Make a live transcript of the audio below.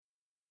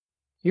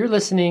You're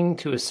listening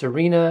to a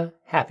Serena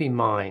Happy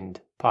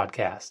Mind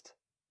podcast.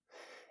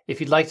 If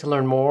you'd like to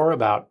learn more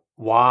about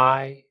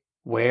why,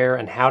 where,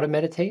 and how to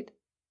meditate,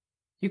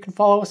 you can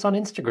follow us on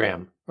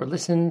Instagram or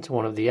listen to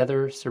one of the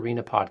other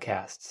Serena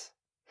podcasts.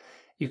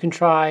 You can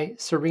try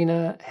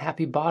Serena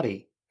Happy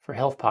Body for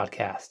health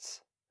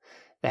podcasts,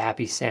 the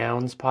Happy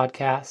Sounds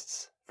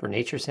podcasts for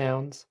nature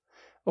sounds,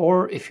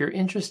 or if you're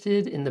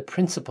interested in the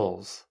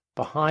principles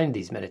behind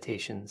these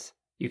meditations,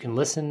 you can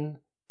listen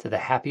to the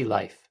Happy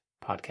Life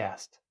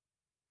podcast.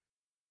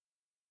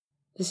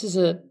 This is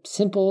a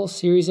simple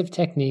series of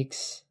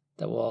techniques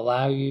that will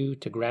allow you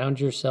to ground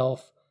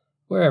yourself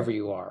wherever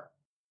you are.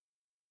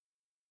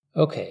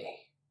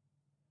 Okay,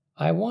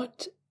 I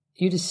want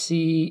you to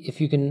see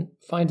if you can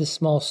find a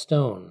small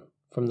stone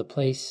from the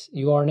place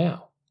you are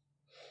now.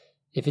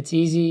 If it's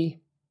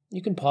easy,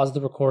 you can pause the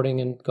recording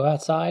and go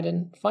outside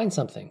and find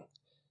something.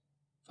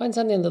 Find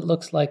something that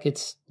looks like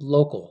it's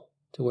local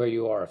to where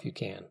you are if you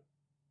can.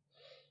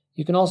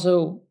 You can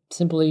also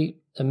simply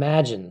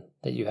imagine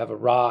that you have a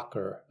rock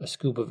or a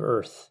scoop of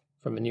earth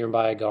from a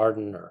nearby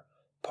garden or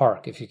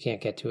park if you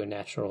can't get to a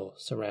natural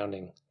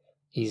surrounding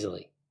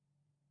easily.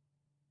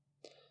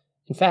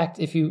 In fact,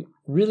 if you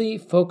really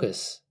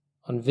focus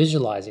on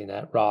visualizing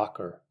that rock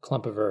or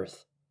clump of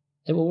earth,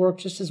 it will work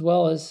just as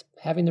well as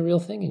having the real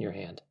thing in your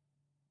hand.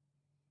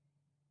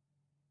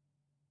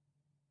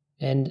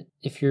 And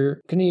if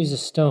you're going to use a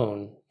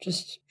stone,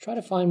 just try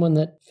to find one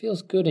that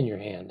feels good in your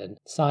hand and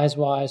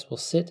size-wise will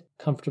sit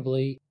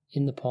comfortably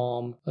in the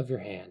palm of your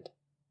hand.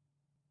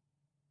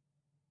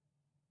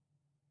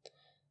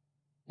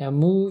 Now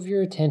move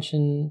your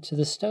attention to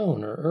the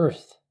stone or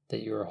earth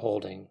that you are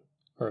holding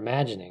or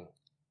imagining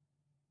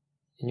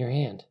in your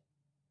hand.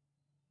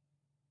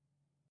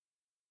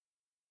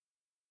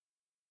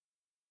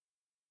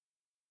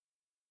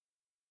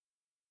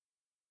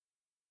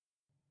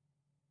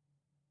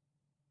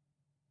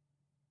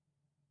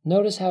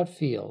 Notice how it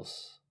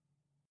feels.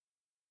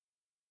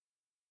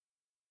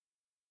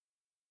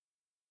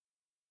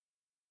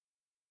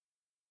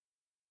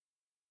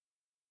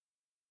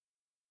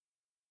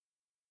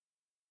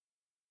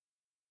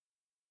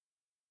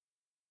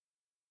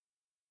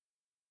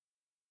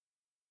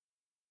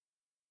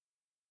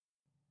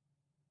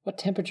 What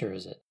temperature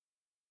is it?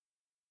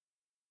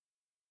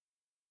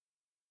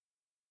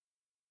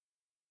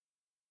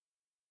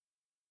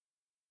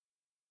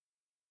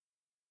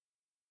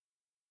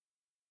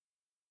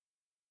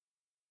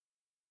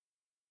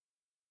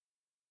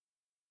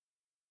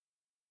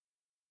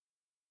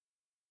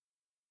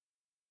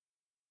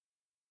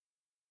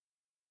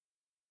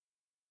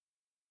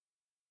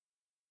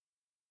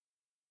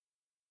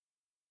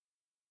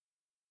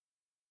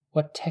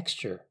 What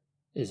texture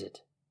is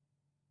it?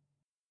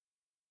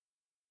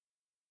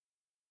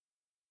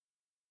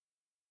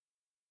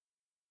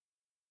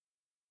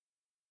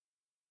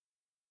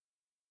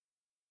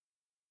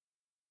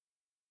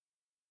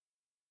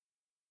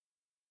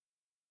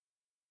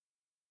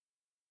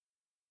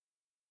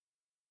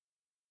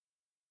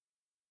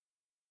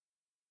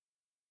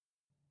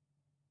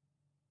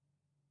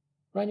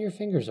 Run your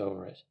fingers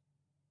over it.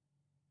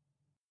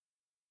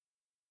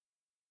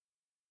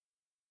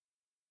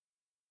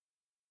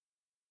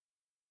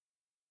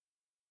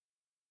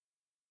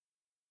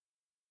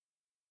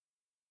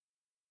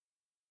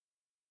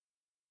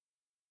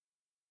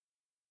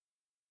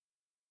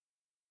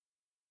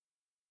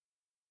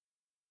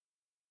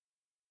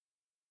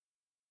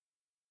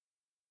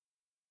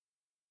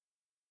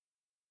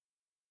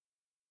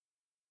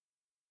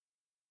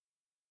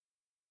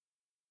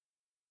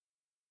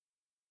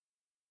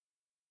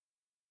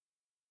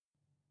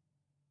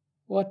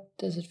 What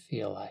does it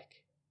feel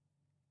like?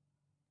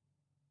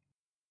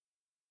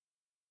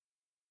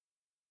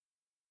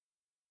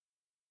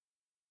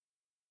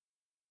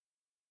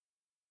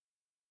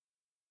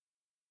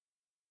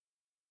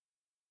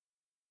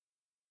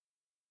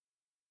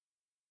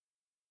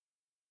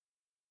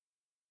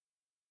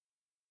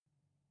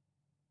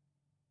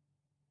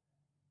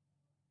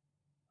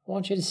 I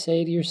want you to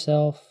say to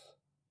yourself,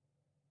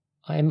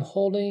 I am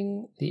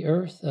holding the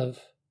earth of,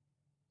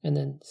 and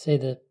then say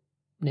the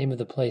name of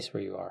the place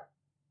where you are.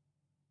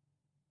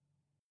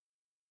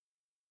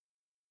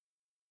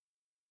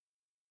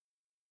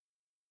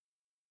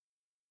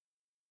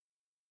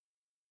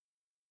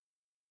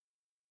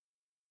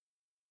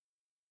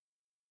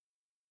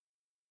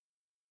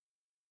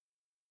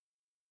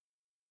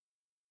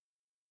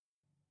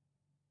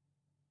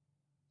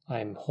 I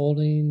am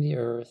holding the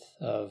earth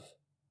of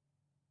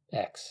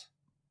X,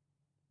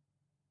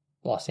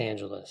 Los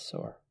Angeles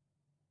or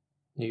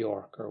New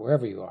York or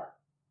wherever you are.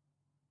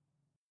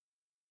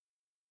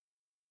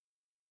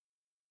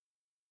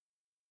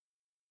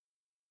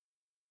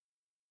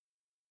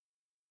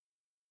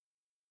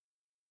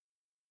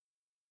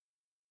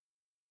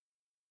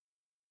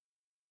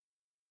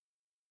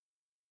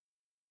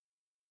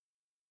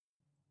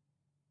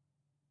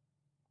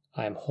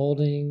 I am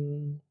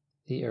holding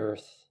the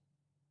earth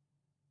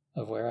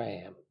of where I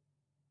am.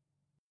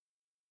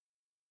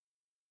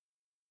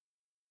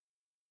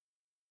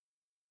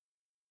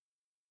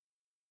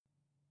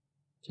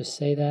 Just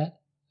say that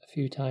a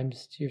few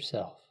times to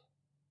yourself.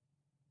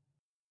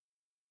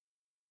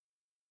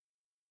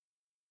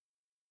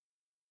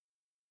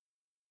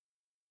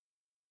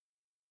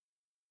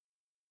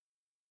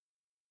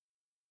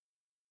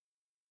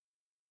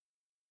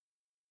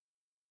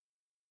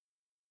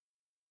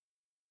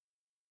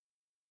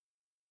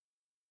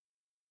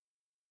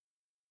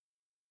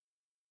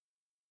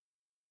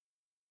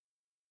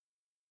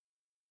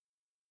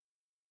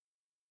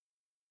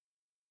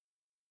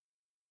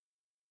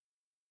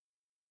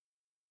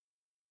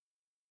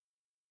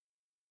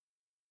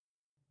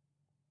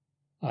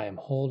 I am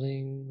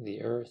holding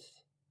the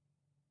earth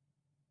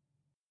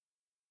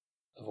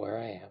of where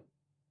I am.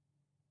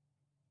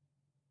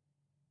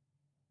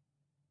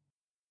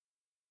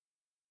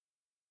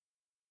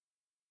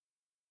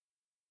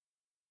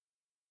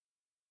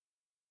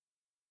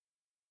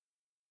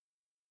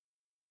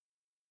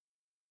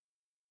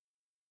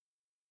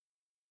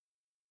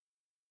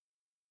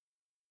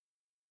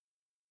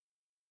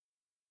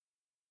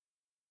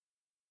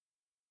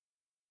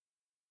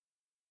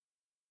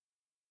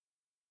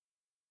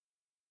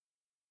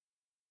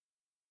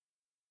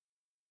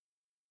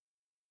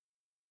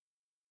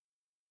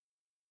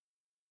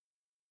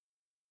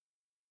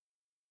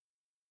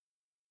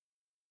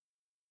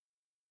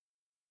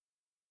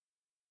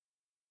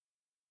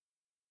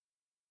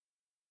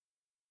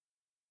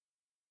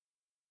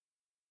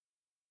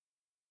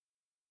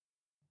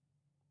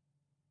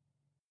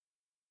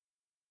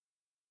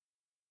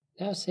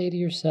 Now say to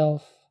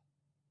yourself,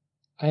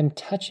 I am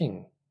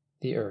touching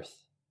the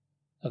earth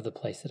of the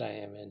place that I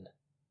am in.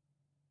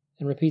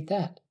 And repeat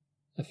that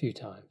a few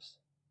times.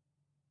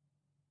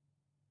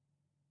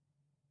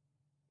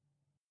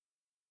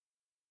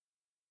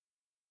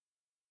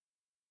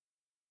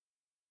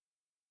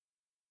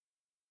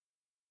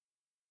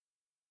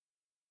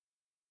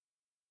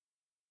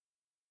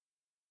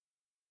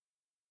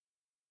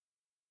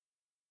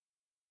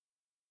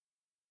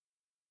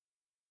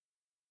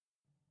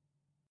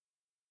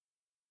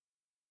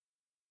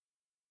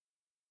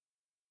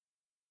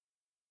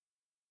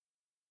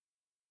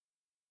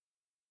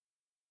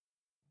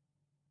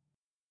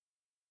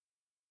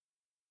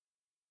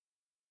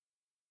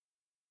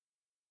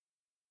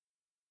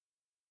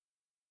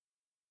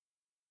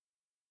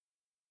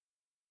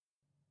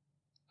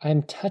 I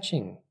am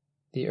touching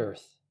the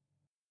earth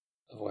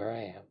of where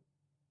I am.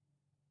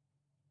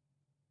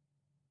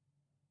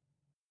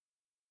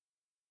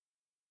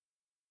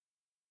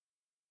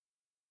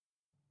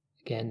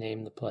 Again,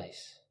 name the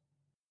place.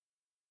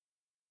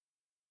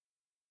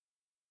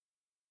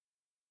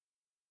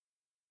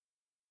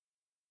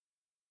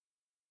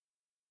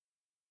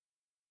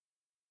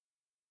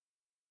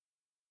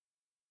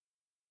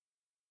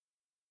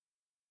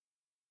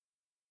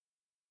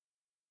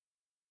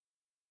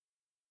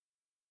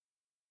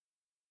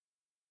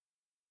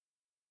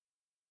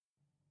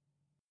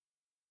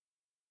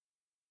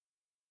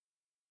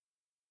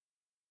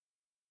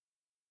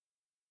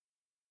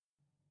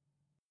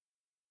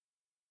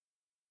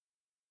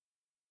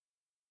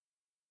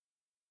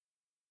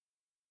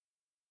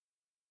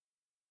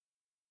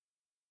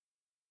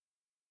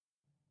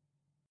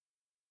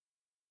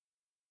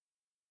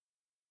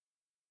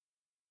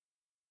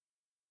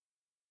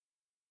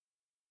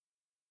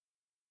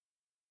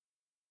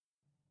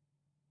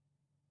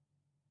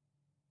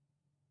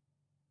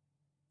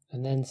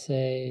 And then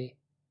say,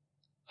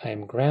 I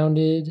am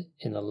grounded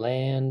in the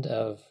land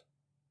of,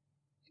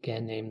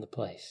 again, name the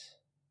place.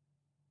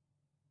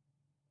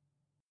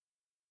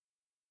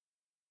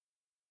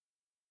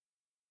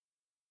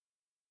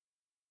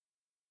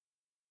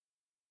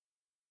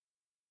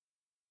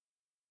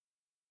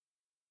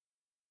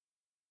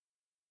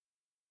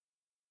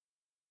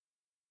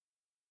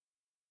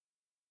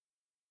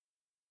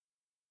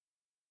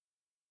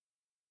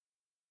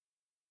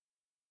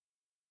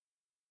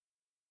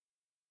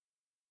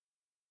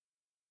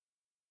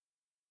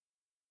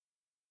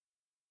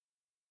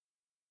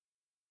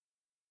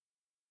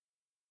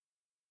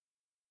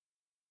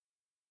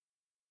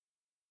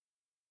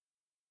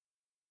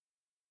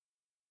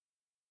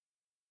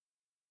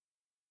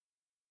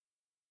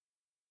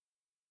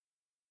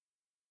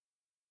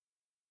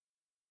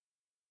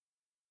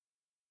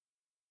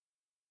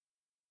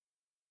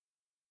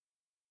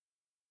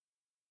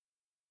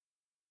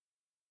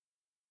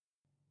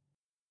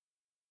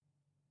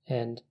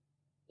 And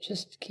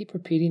just keep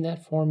repeating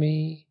that for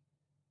me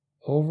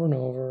over and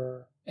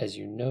over as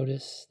you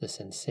notice the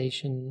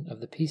sensation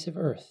of the piece of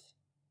earth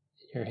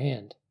in your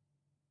hand.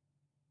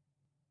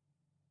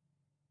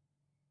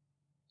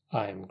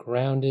 I am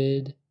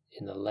grounded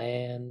in the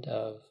land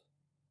of,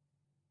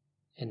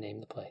 and name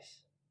the place.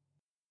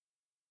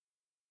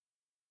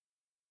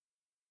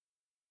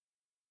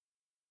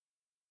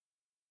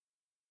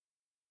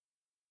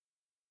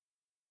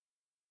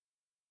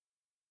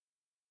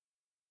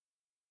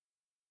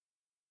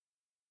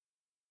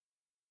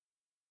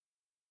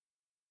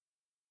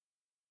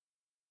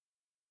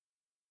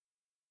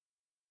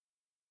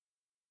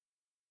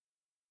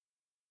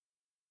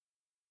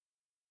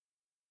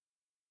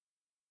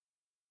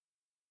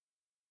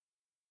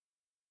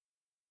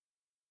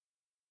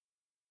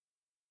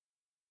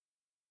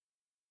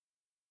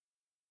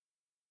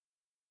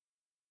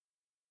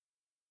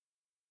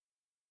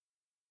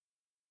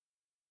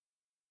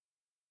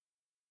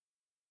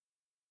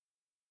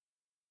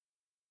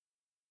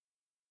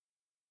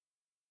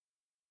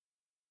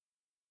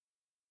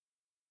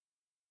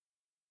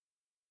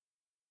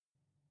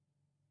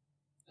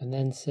 And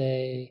then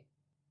say,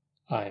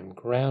 I am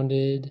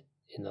grounded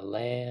in the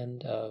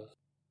land of,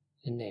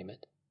 and name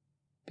it,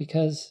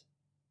 because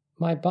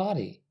my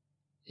body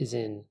is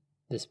in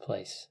this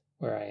place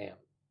where I am.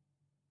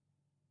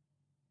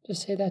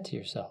 Just say that to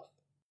yourself.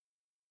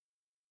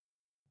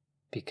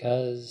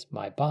 Because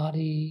my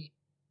body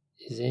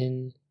is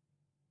in,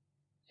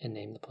 and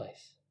name the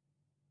place.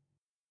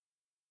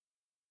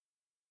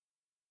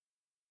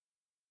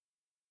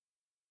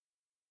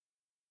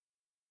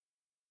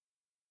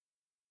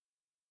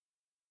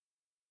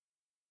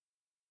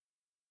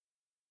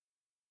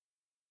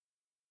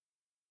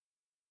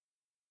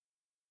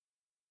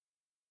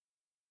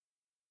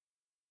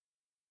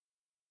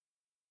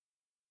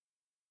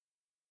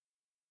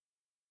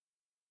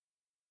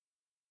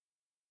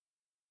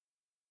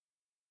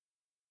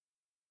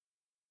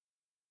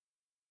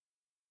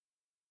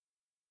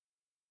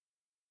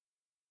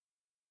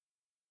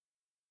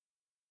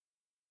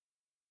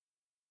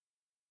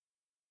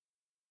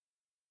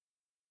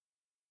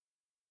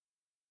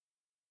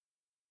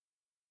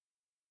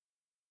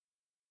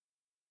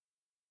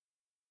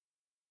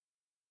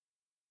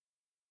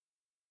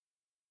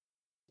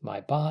 My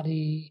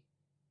body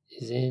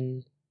is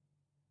in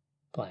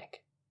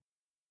blank.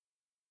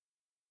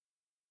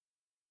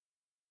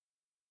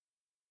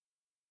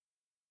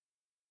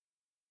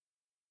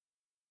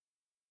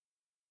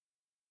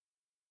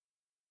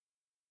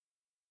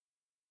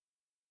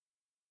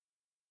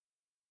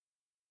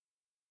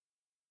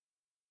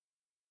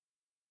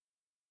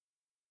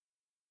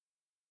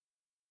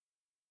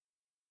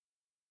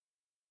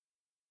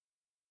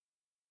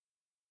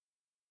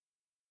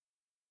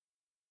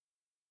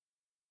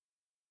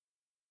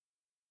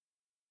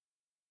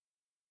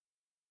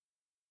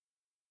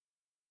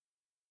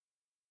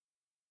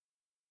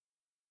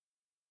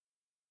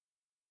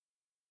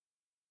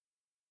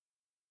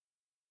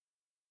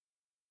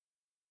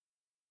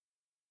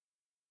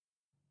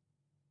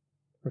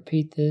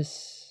 Repeat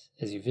this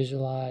as you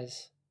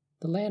visualize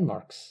the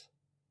landmarks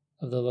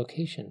of the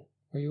location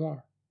where you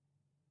are.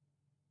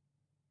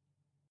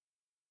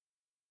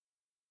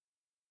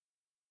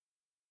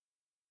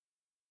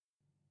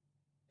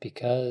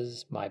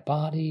 Because my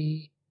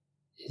body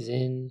is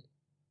in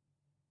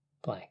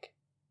blank.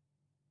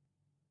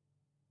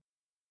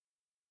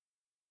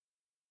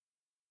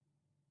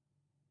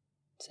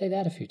 Say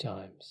that a few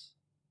times.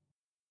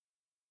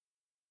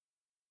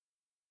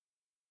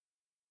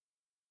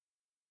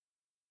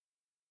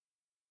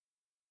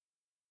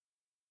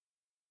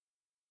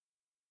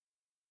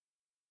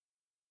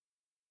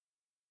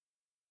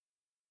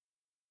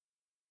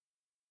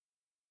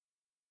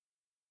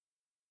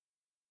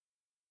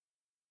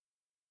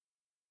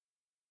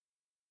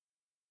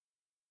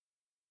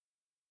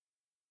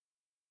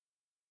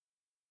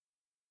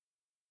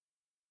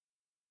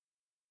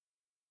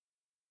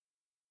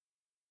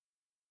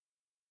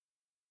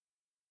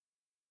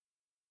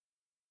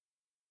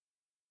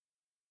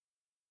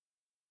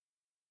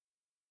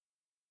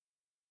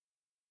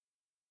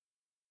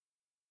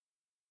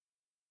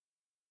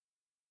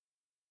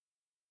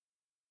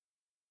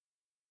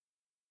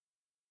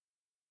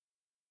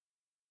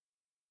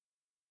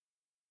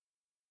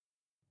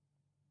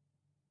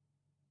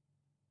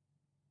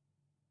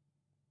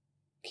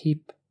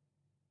 Keep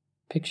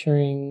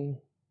picturing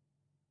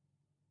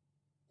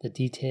the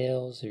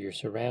details of your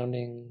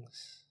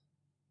surroundings,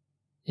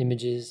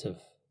 images of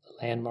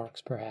the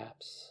landmarks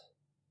perhaps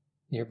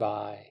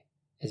nearby,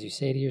 as you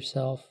say to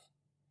yourself,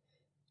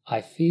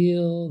 I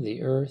feel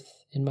the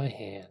earth in my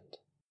hand.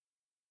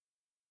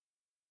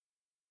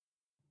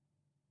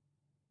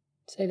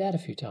 Say that a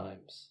few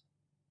times.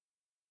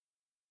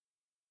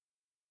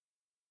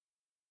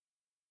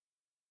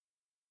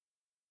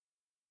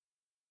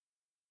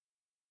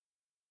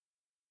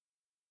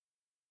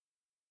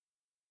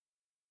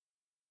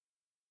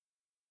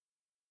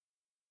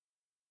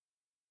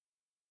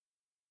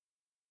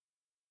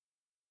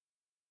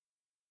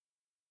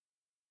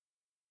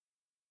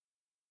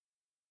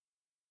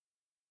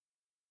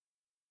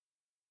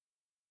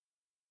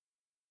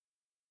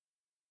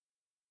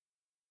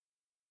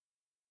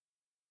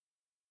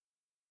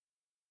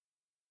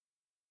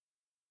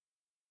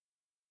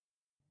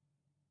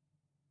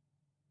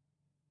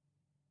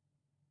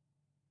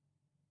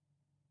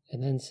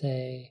 And then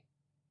say,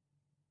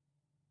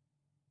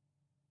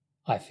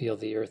 I feel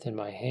the earth in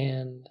my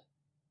hand.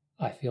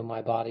 I feel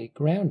my body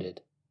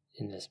grounded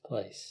in this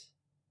place.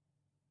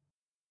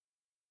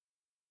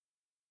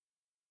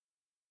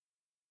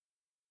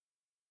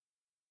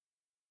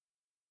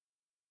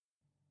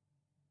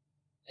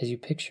 As you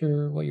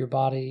picture what your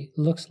body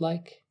looks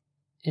like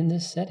in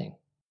this setting.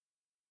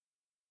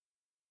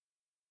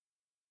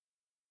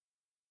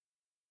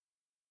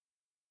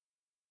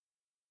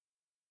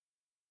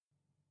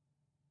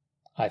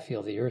 I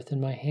feel the earth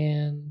in my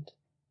hand.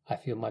 I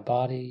feel my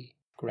body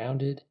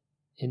grounded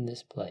in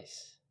this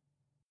place.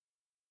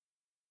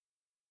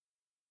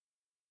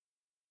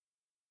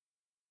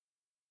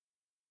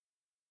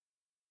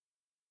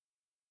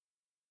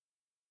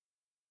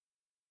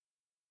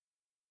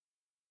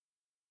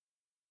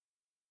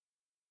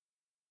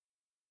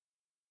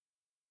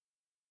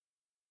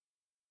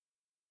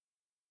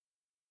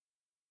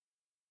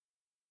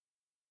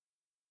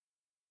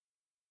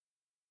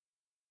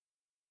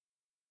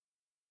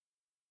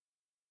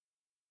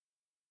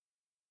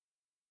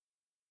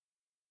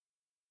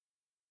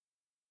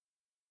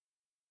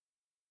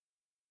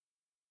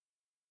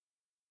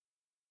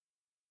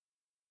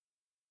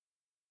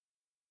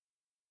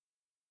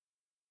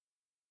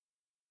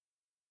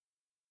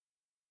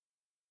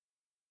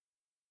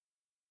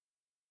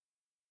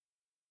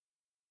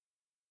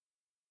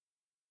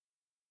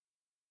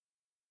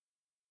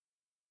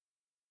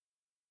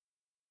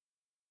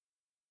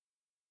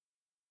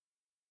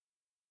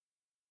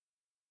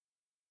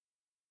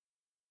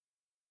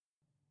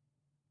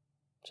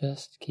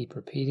 Just keep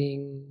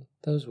repeating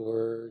those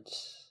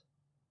words.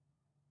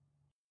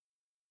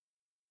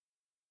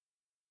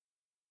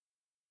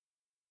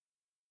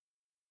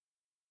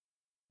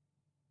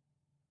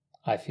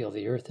 I feel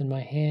the earth in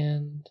my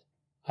hand.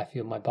 I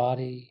feel my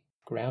body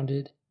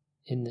grounded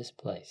in this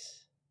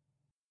place.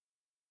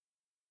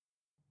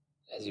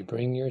 As you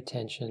bring your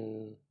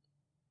attention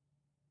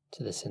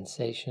to the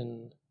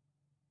sensation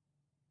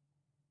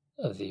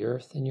of the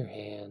earth in your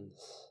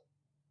hands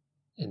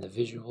and the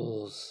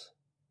visuals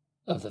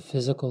of the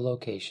physical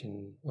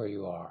location where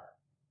you are.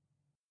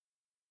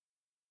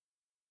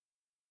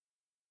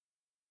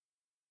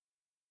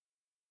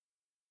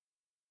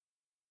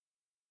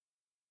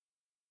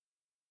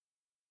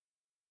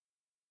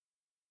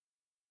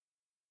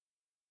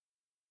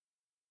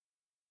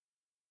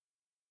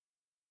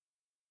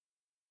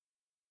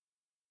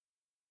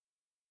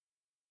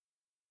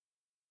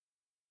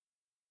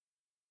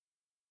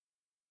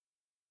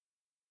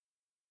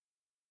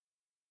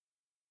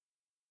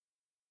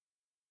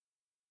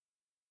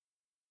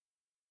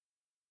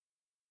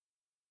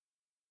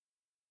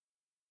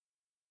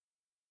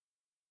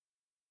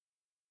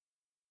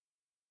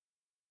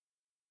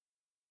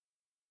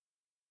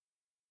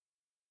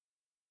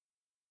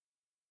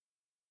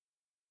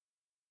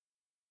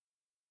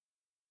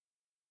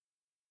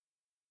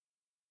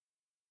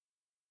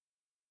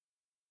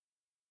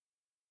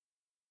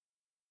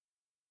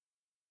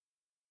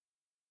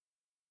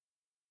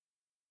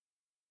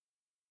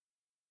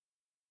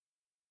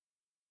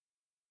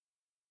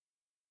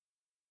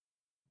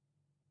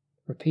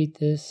 Repeat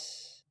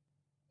this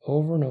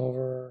over and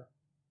over.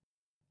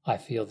 I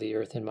feel the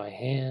earth in my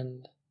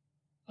hand.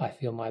 I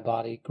feel my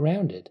body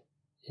grounded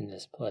in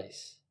this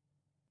place.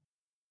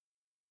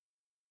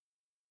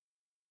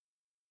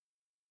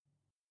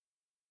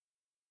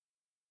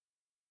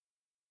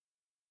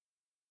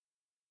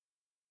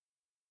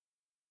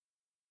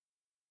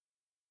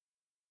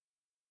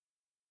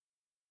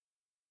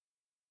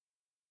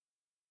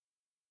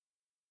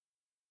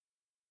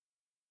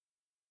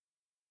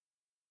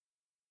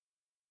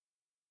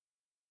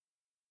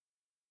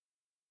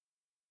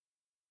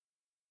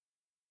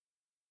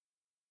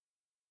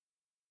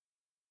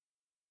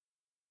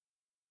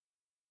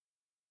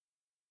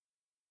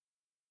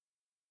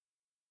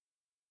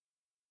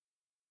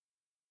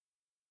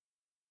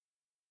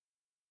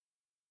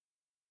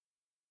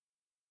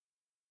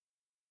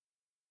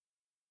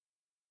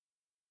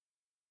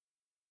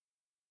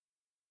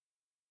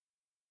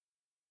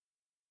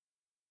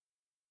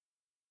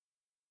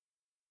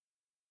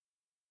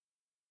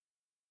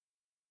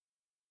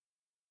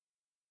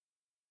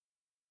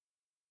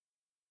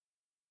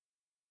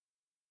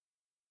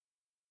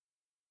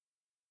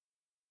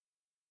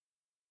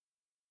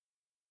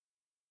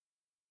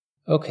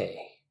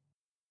 Okay,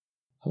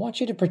 I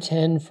want you to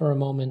pretend for a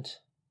moment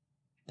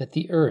that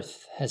the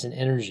earth has an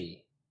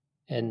energy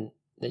and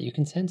that you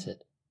can sense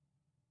it.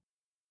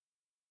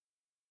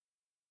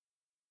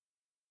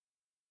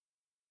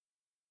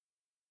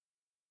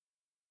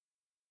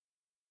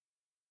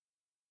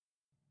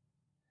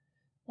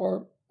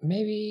 Or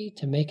maybe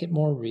to make it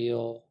more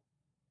real,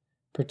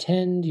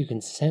 pretend you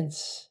can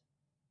sense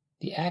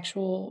the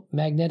actual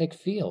magnetic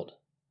field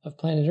of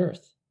planet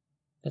Earth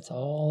that's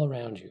all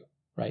around you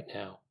right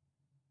now.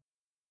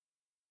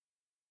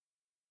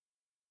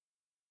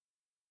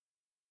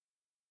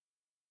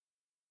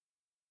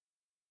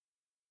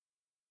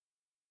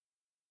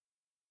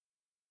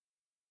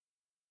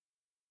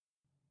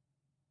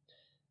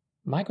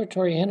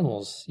 Migratory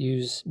animals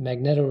use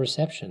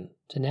magnetoreception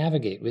to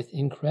navigate with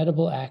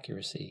incredible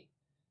accuracy,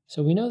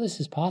 so we know this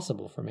is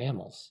possible for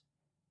mammals.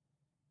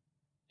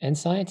 And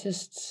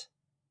scientists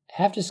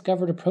have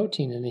discovered a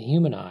protein in the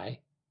human eye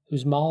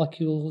whose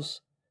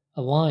molecules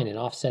align in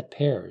offset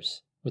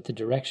pairs with the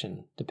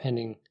direction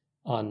depending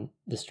on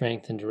the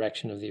strength and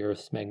direction of the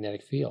Earth's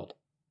magnetic field.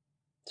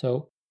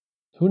 So,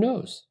 who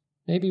knows?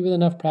 Maybe with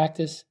enough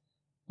practice,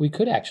 we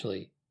could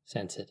actually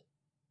sense it.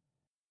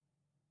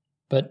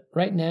 But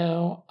right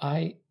now,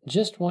 I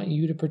just want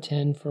you to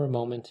pretend for a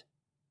moment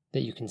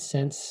that you can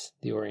sense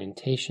the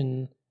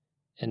orientation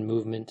and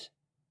movement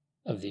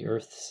of the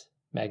Earth's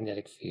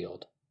magnetic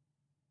field.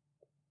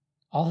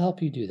 I'll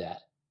help you do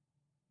that.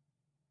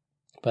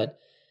 But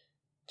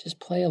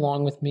just play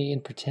along with me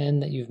and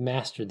pretend that you've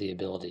mastered the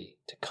ability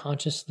to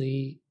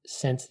consciously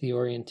sense the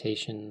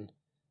orientation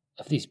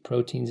of these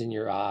proteins in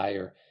your eye,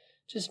 or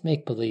just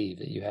make believe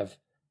that you have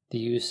the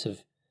use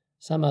of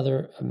some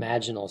other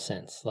imaginal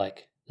sense,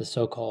 like the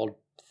so-called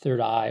third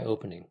eye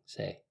opening,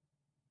 say.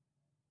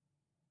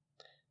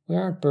 We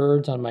aren't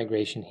birds on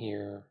migration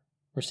here.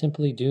 We're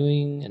simply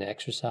doing an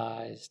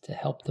exercise to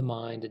help the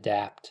mind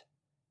adapt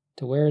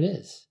to where it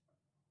is,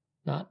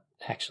 not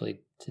actually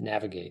to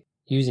navigate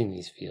using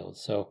these fields.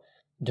 So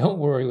don't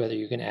worry whether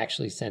you can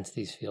actually sense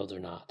these fields or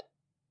not.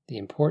 The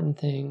important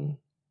thing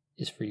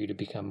is for you to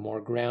become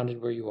more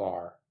grounded where you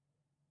are.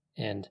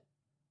 And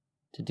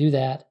to do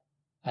that,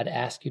 I'd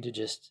ask you to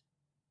just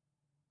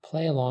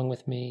play along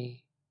with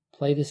me,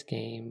 play this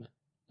game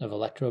of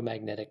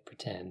electromagnetic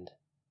pretend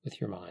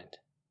with your mind.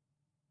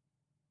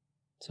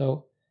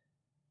 So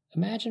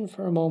imagine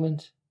for a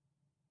moment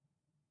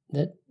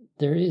that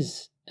there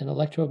is an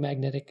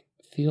electromagnetic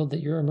field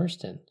that you're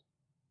immersed in.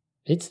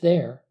 It's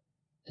there,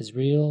 as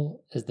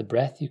real as the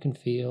breath you can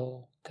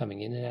feel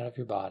coming in and out of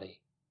your body.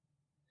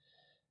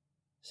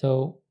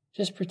 So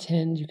just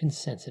pretend you can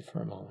sense it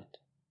for a moment.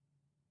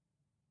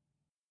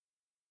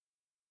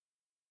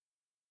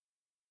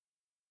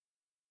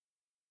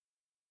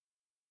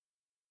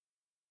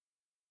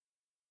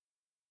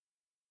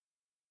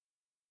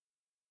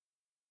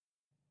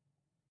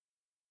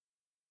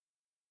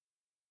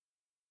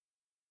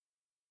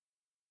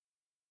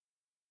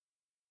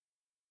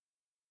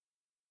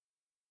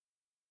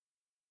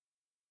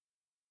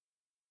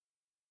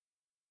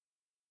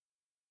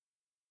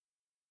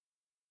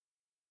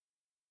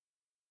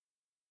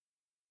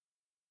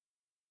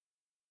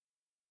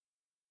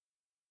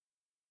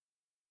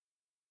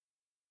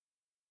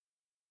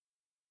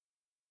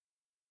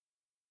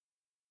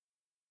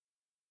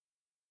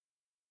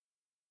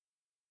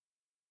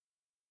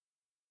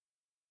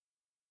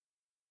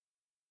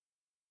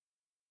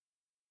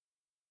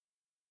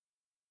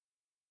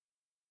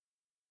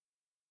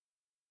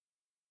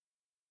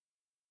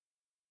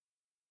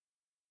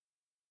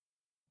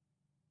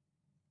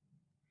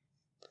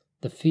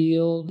 The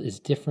field is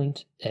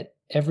different at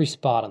every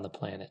spot on the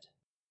planet,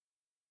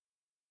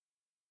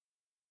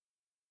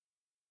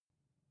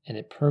 and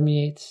it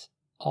permeates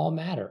all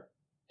matter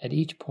at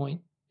each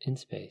point in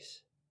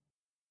space.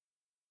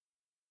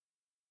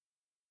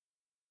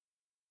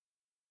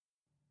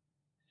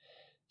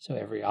 So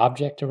every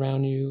object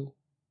around you,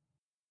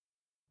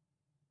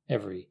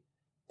 every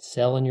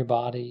cell in your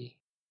body,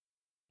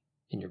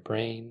 in your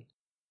brain,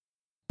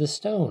 the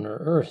stone or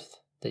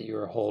earth that you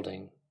are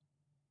holding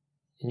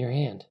in your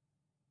hand,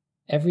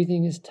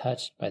 everything is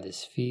touched by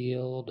this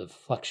field of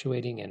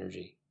fluctuating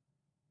energy.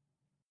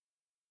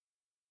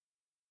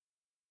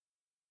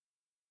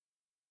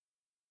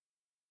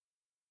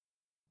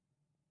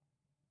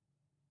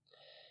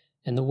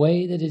 And the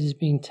way that it is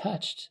being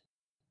touched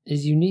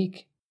is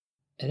unique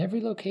at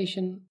every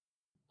location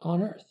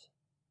on Earth.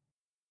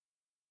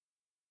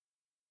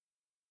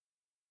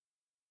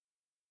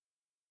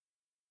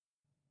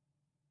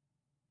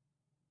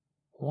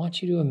 I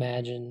want you to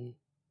imagine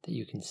that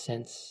you can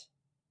sense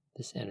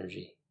this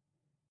energy.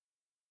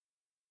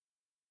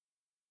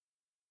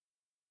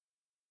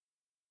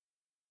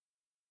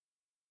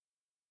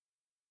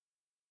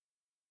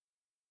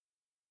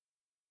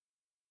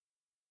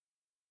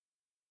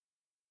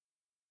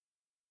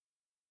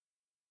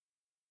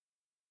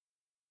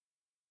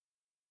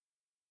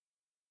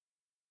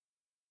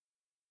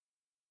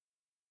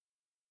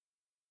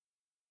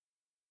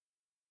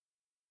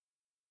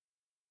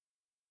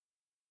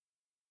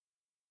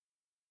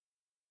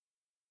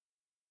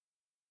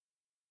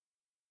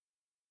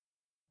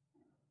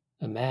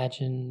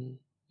 Imagine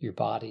your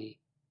body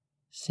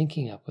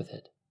syncing up with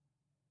it,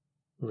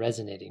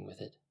 resonating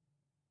with it.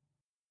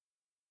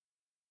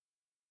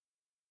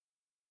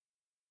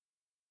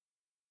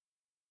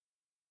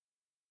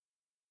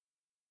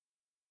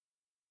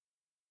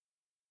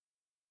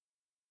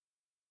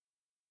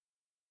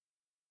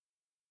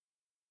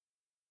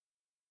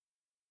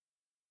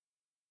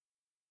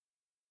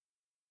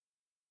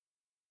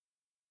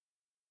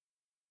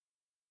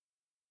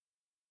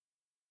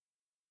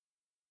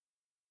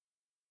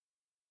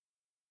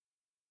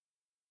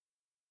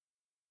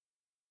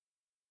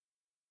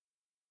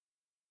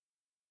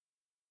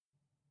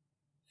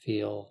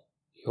 Feel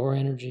your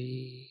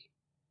energy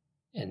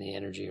and the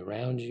energy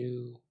around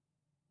you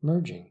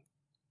merging,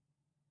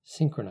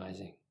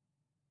 synchronizing.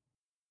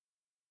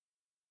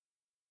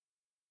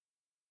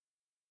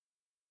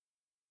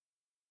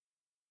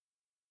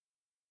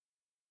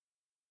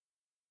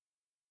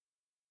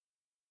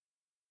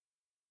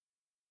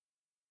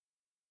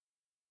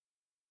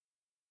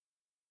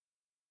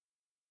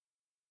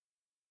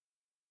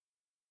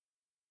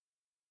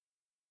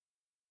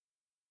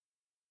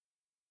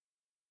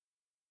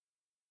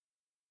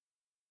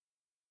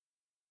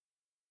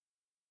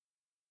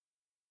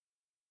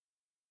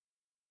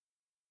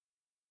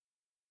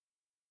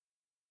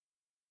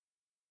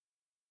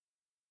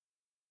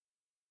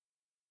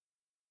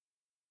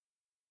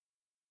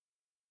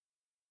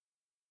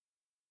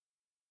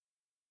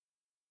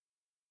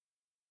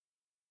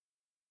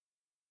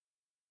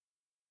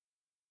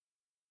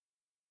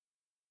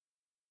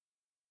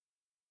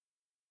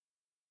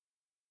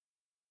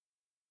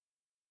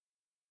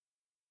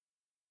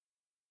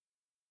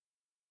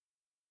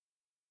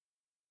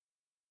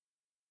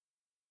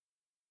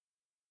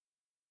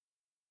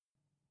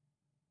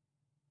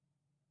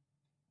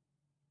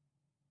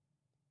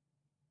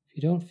 If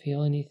you don't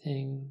feel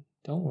anything,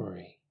 don't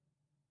worry.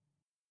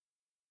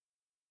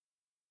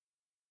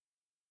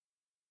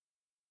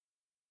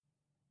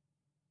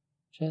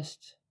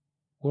 Just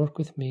work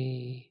with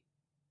me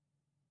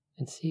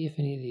and see if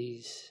any of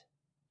these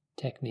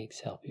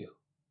techniques help you.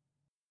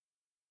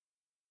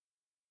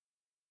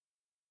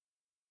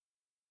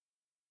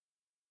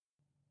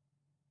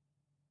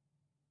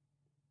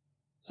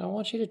 I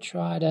want you to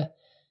try to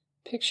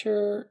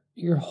picture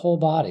your whole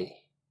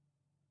body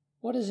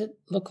what does it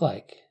look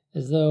like?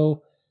 As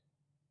though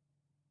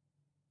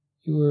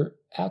you were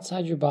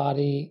outside your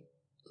body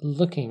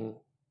looking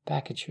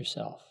back at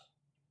yourself,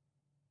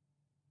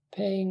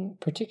 paying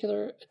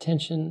particular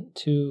attention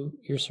to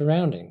your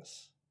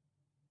surroundings.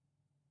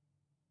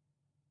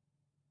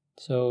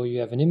 So you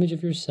have an image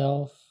of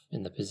yourself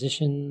in the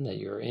position that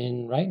you're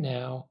in right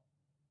now,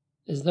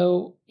 as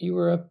though you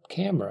were a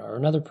camera or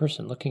another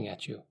person looking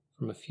at you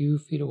from a few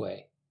feet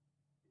away.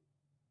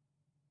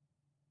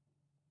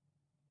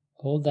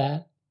 Hold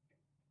that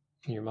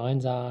in your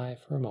mind's eye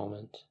for a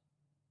moment.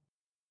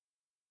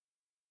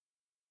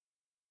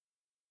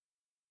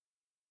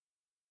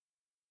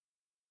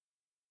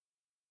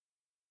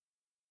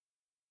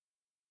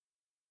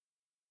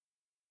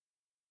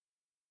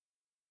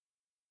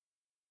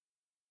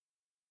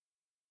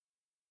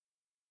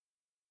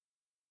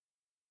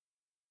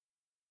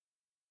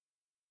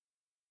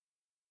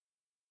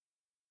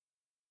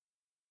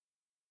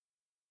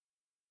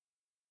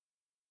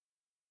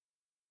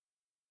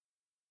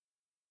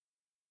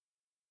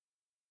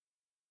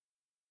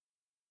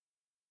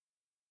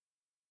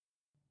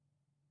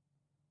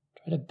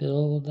 Try to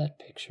build that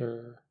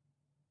picture.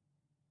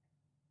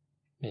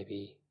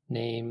 Maybe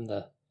name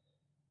the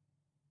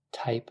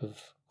type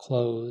of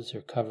clothes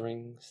or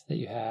coverings that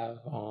you have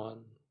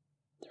on,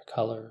 their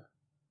color,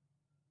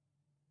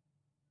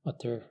 what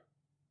they're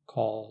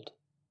called.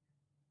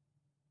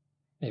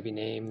 Maybe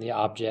name the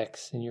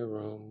objects in your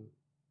room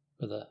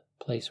or the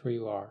place where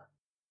you are.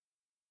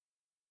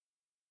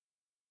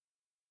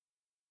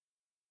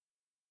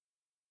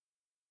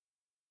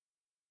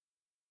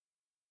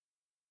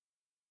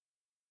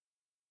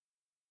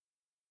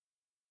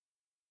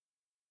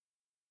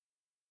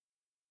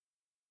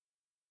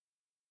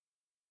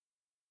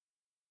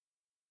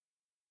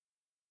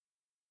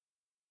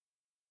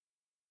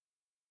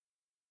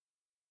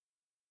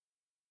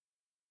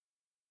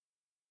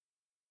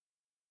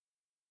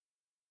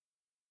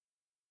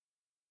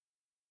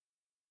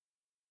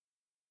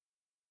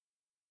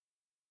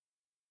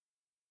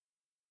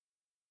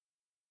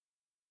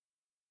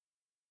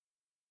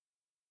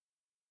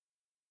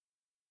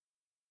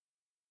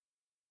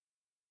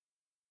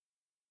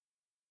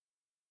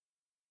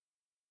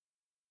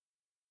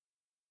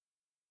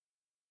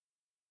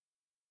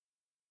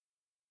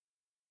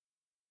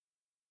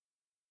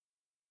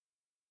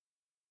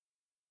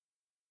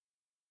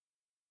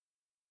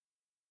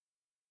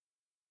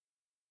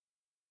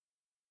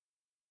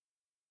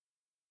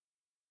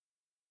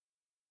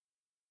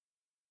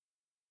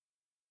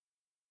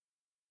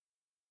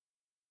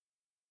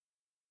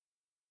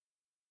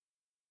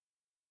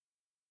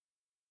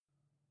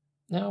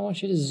 Now I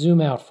want you to zoom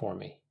out for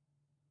me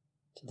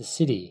to the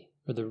city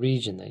or the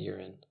region that you're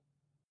in.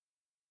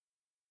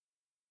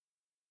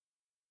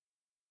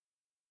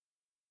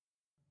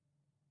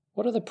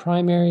 What are the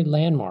primary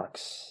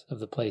landmarks of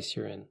the place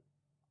you're in?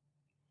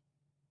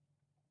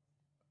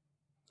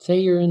 Say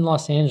you're in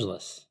Los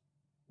Angeles.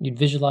 You'd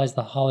visualize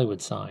the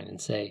Hollywood sign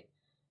and say,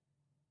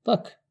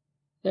 look,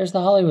 there's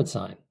the Hollywood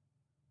sign.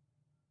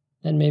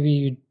 Then maybe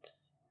you'd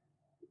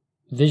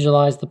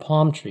visualize the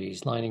palm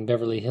trees lining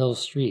Beverly Hills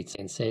streets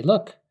and say,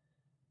 look,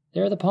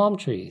 there are the palm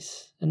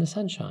trees and the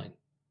sunshine.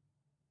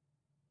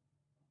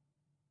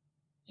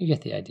 You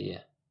get the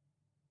idea.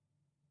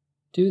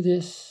 Do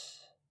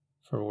this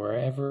for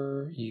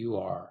wherever you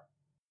are.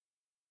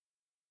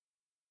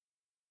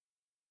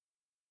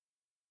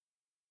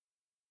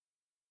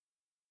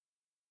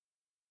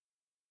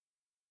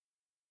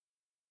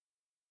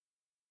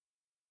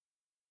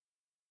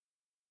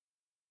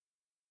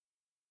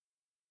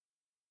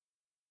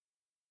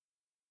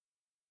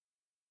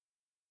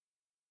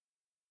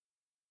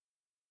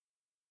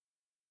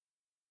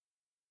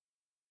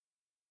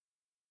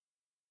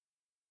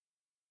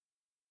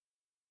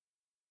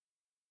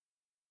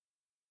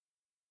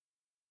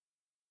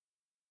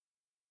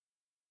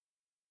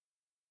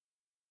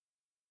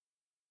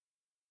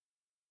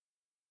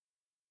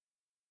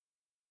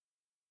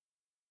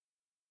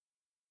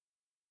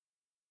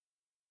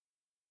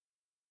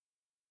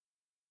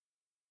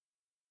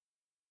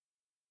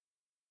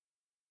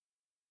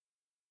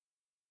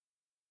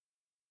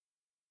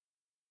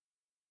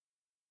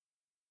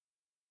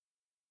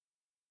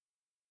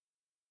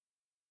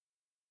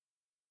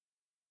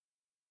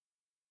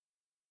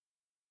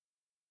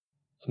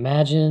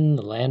 Imagine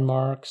the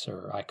landmarks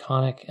or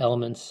iconic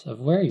elements of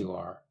where you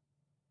are,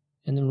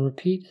 and then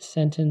repeat a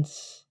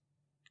sentence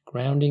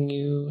grounding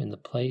you in the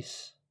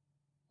place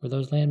where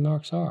those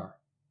landmarks are.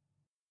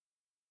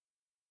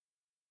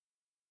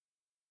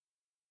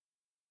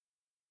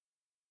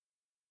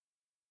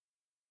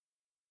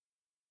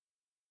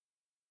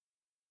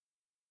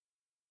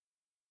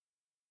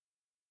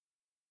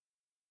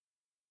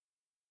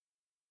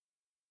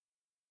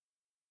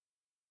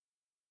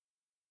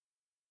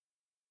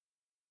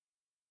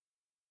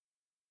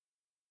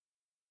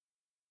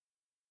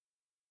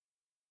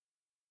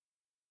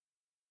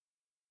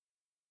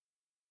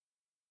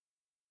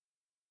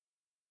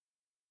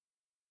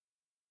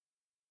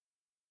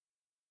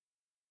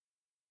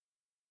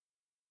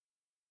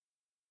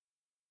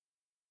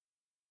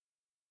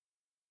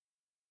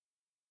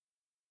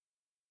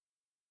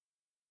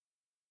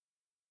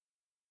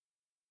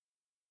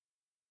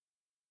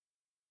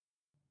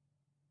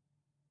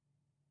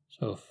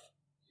 So if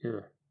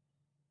you're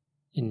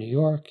in New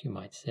York, you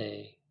might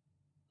say,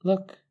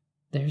 look,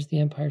 there's the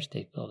Empire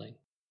State Building.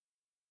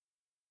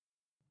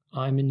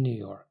 I'm in New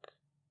York.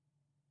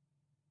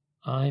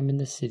 I'm in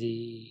the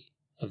city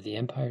of the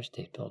Empire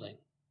State Building.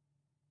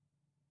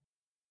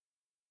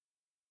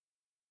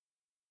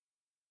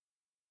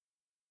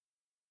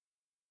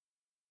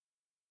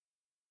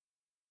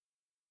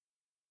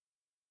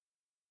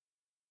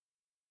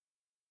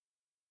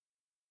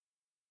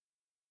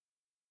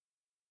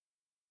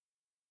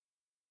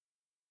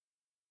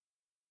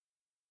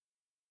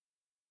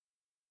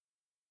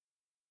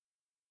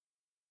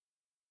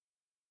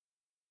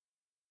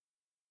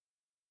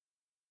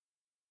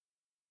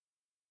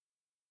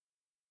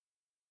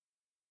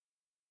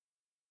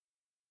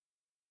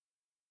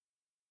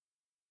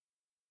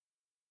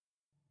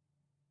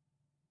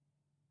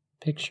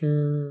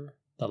 Picture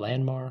the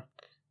landmark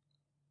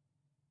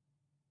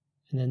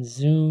and then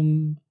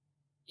zoom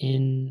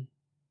in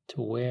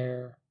to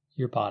where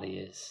your body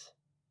is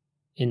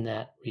in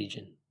that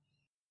region.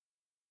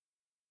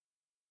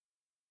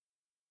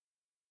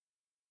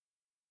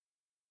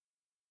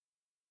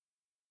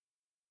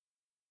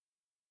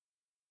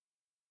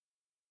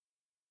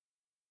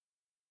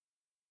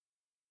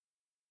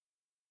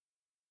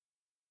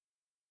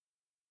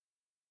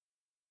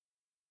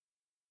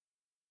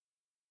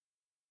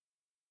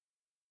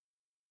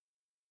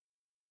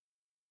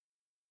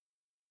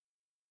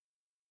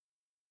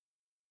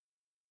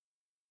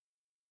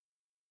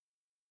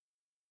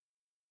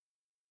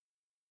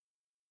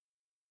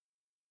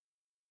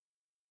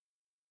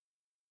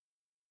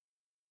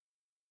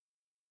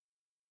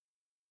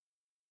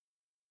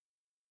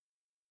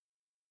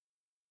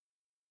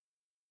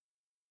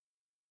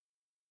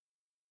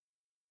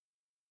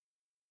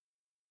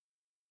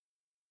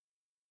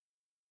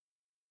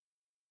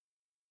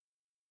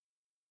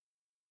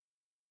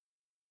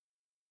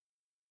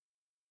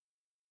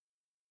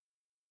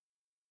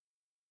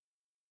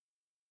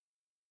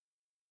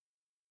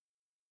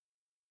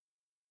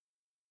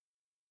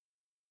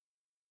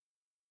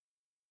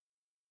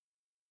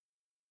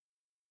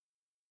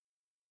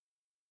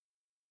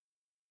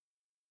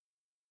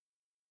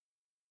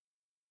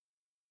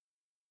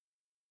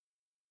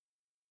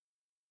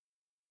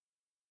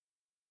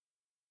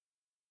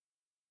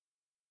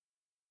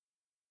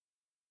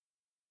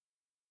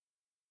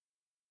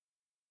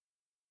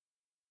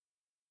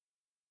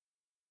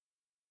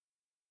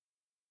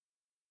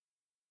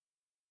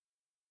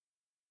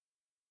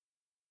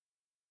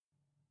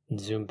 And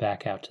zoom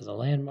back out to the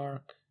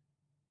landmark,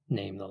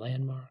 name the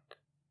landmark.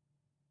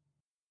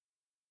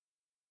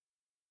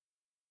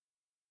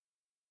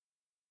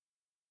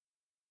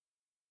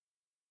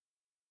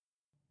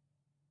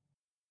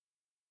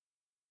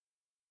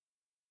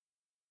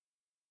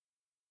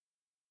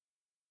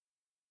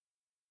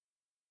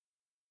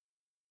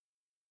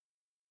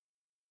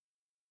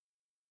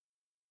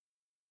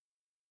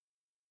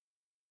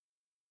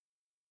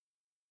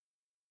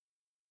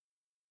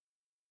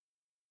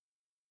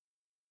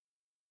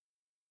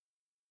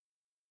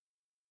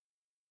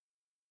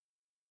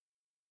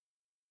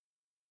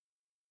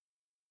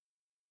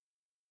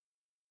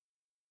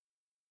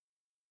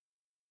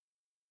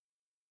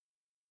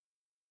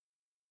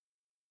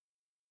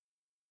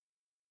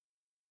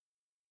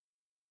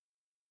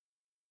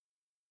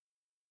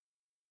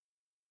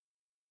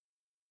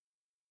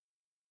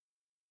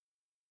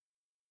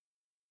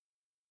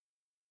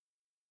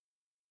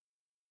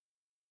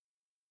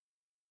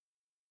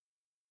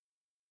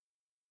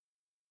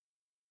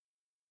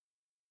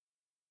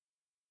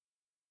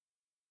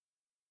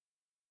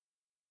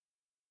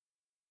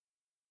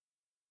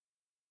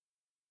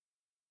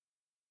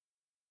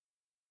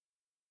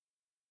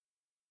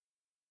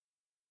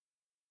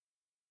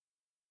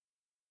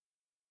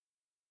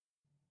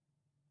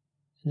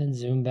 And then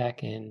zoom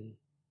back in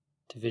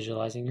to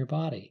visualizing your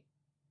body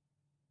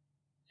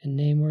and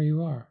name where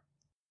you are.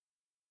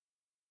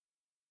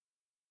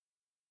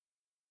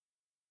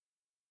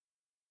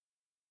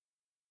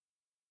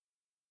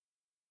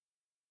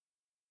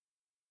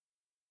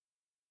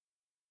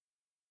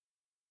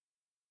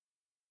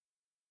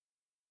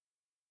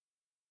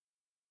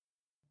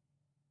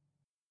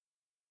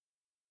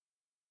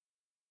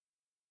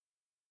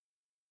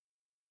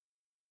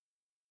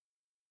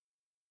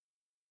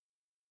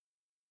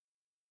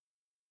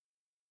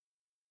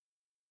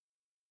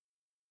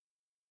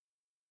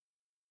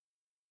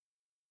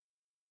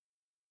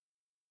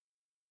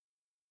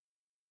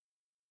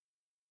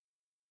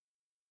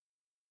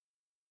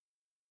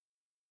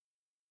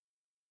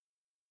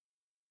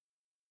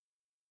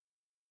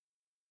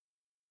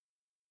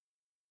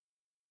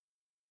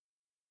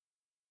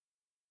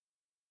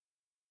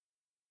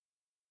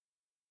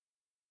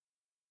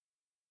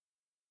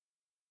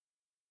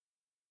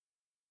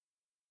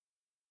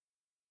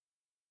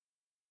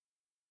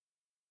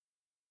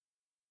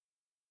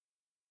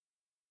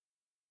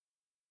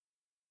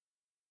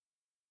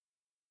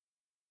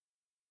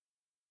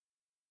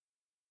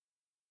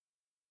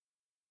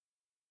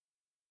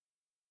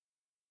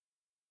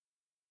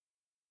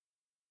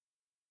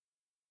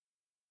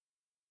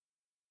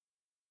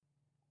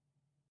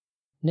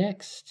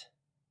 Next,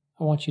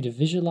 I want you to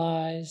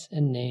visualize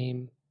and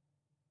name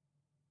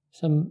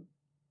some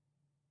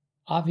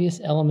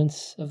obvious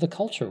elements of the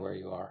culture where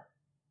you are.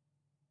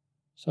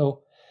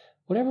 So,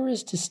 whatever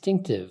is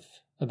distinctive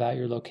about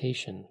your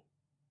location,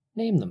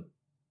 name them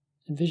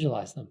and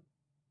visualize them.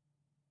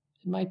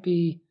 It might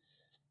be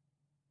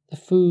the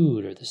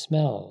food or the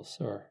smells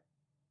or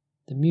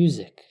the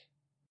music.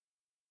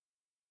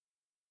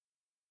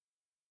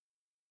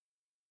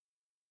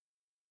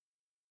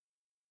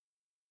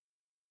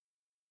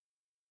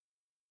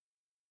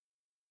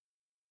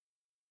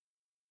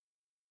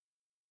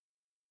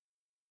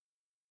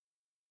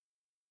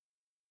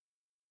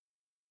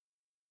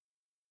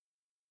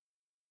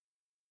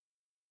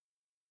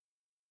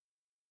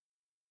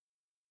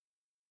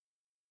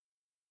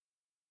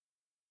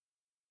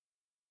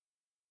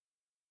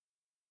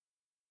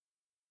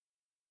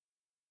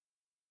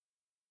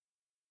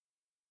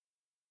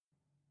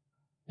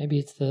 Maybe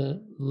it's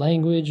the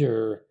language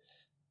or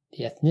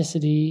the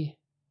ethnicity.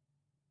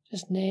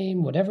 Just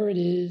name whatever it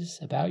is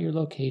about your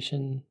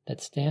location that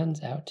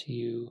stands out to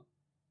you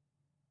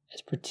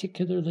as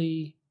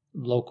particularly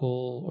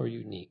local or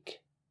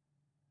unique.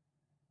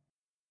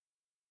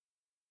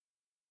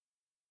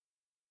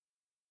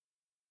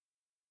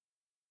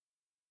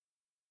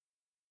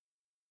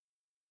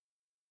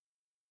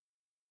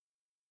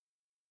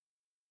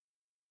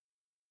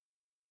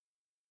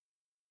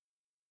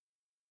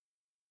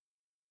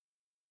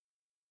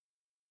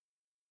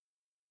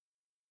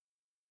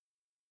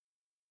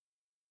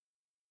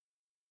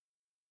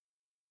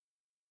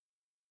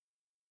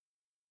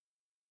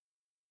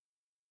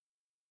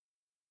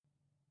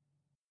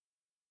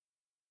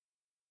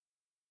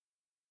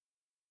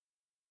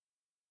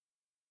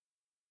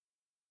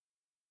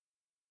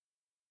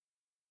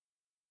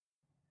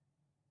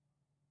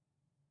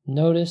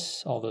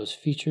 Notice all those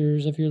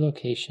features of your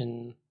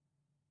location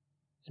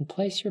and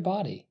place your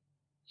body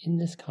in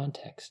this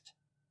context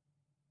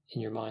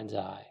in your mind's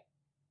eye.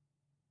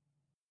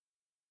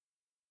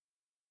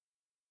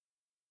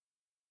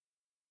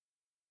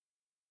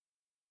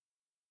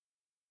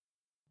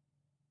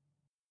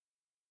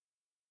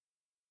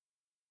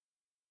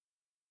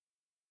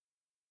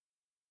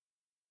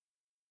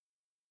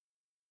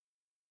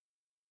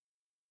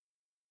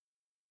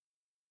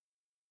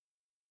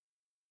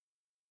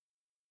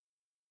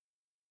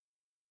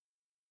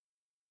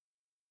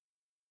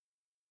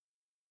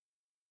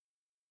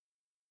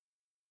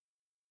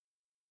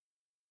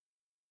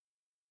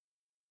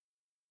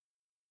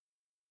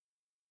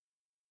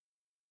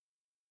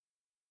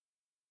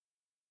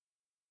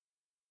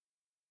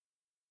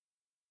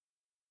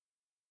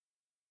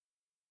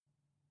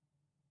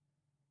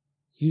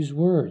 Use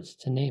words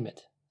to name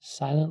it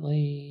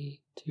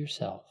silently to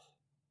yourself.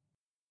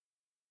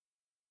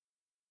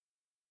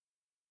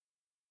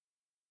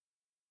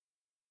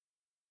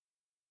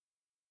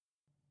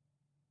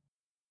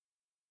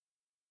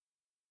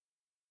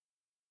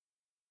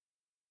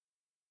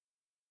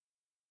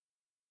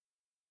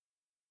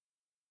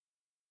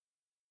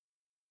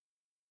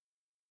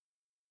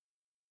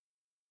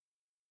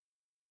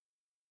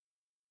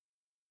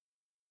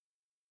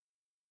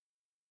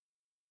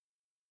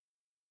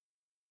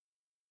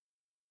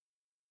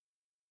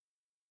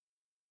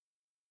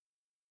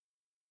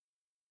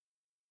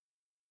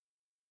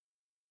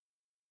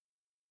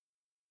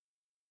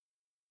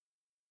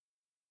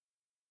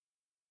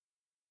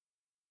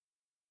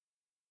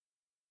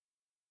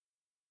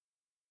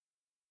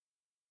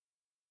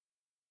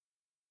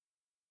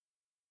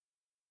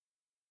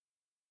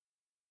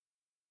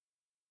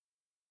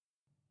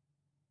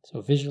 So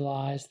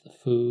visualize the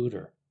food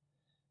or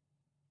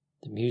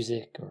the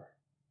music or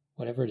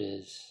whatever it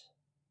is.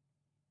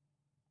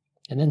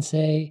 And then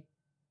say,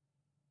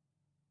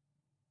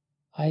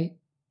 I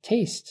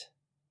taste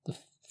the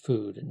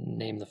food and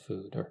name the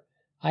food, or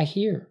I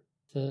hear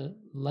the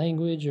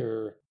language,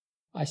 or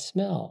I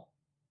smell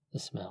the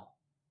smell.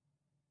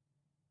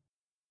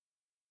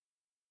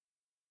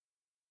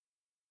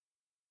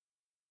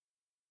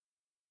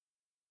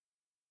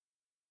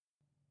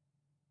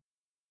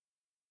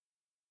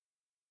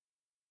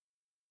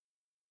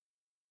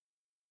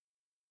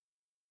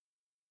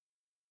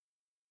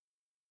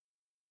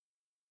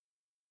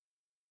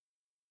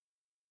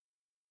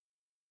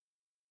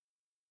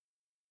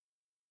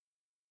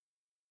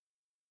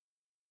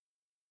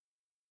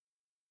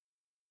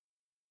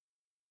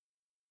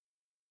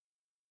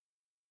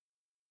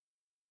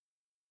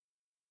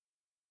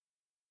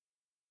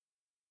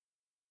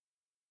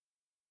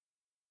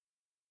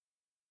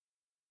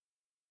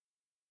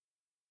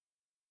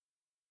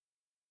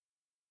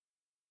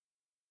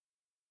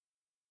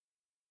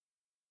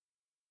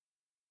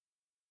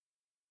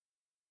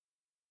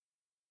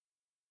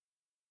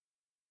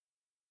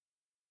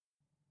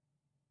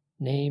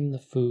 Name the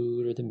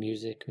food or the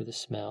music or the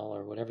smell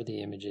or whatever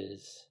the image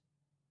is.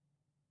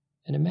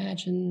 And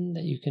imagine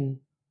that you can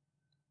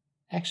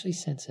actually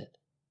sense it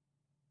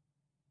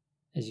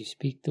as you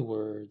speak the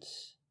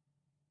words,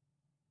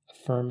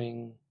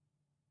 affirming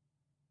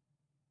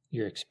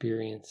your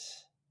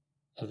experience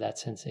of that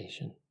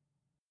sensation.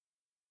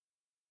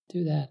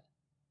 do that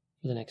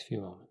for the next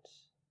few moments.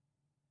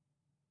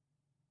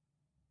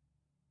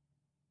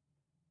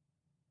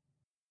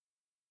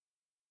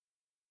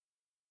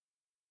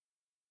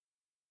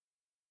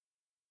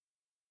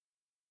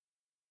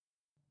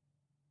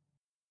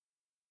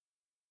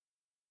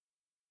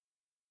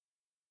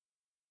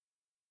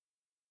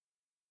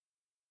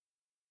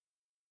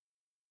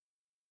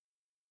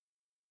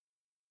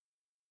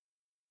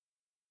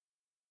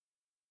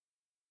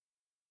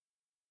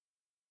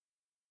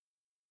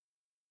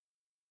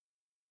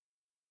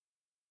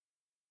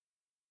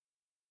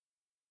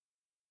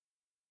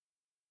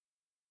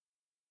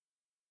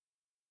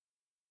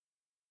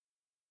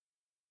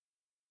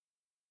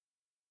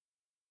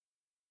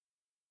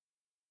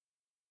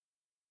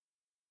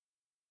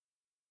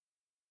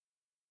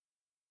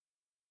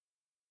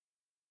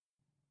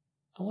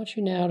 I want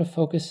you now to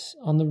focus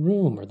on the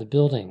room or the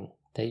building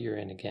that you're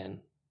in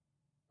again,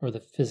 or the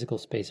physical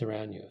space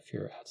around you if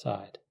you're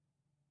outside.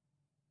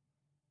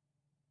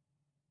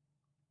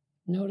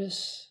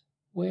 Notice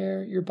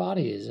where your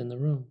body is in the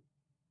room.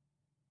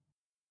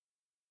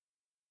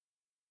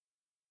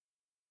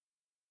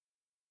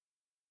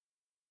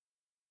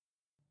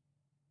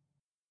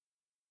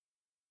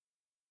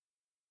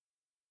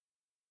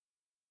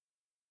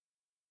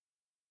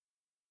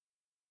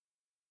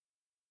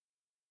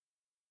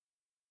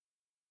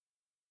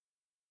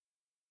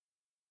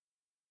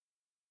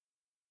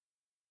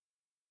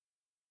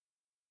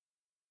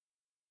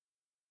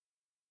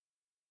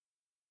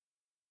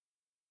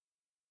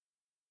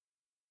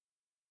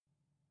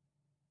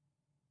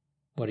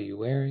 What are you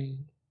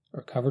wearing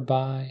or covered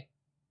by?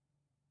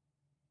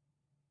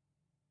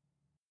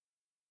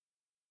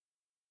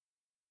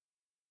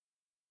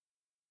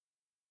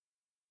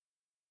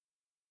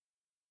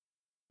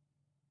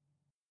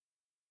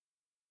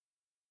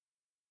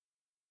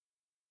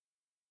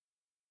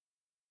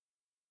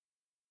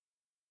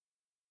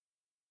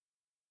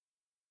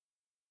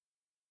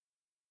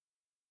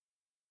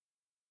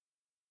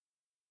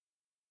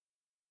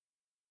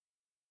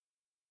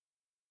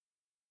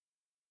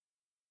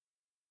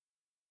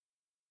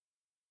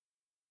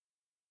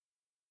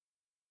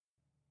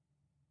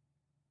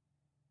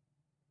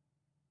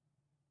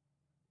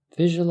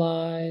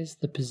 Visualize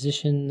the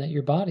position that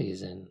your body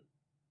is in.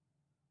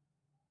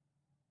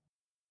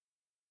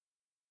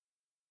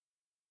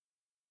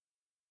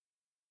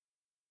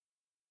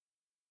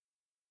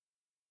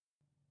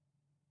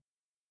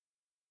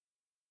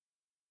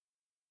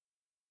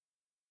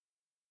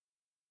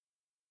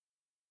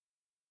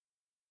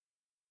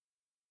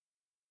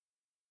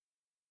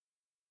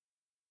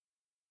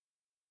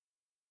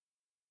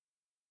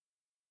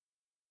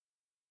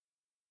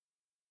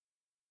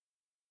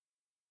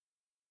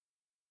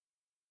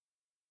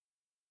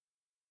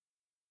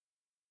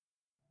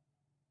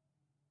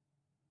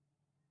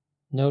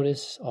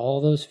 Notice all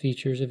those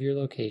features of your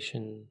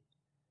location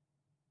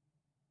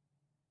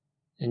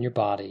and your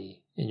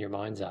body in your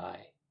mind's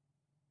eye.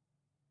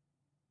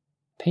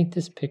 Paint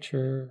this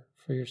picture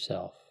for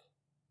yourself.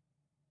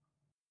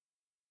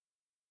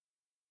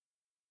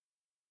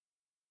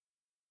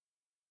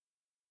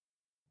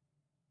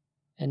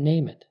 And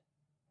name it.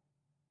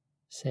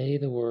 Say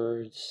the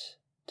words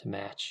to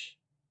match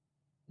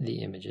the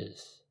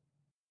images.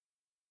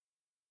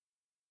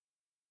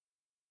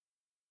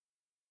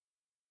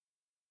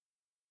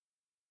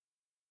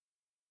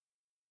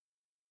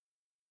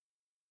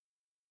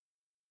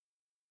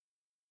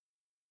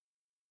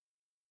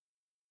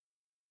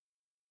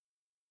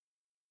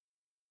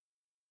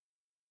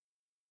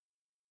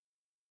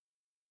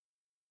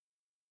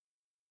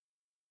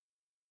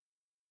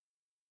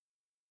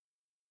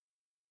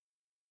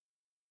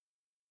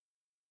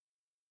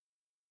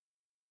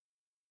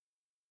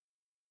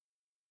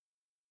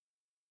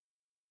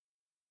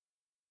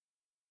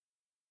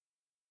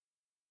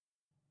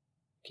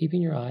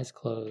 Keeping your eyes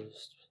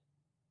closed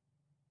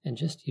and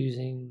just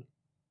using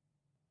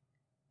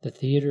the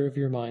theater of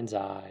your mind's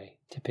eye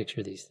to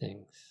picture these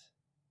things.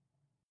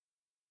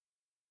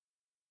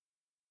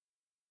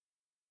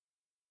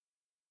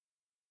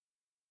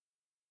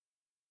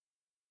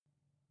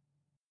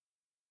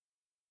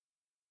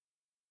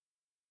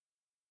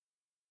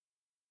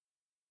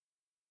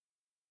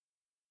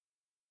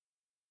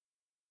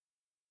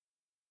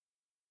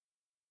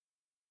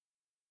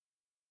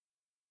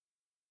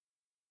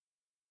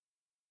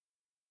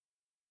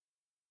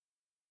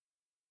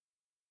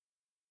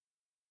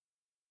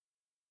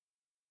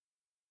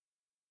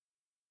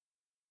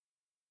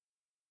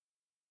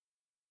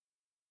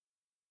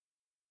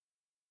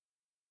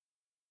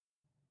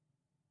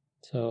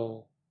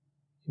 So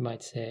you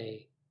might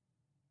say,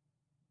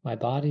 my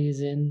body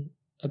is in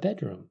a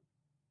bedroom.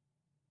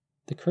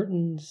 The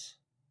curtains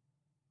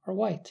are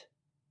white.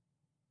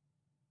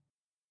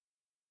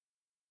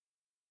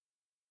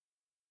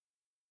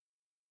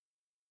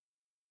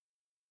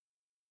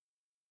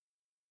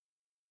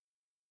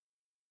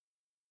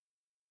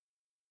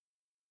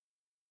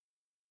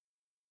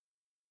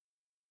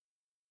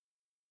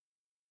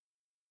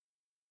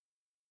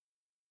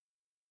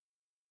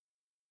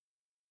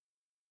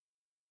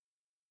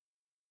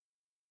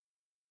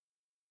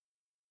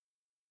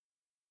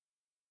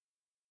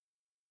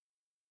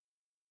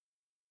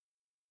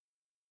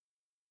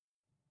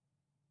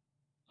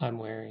 I'm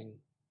wearing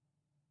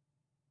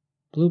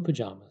blue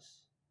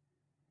pajamas,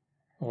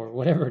 or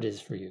whatever it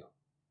is for you.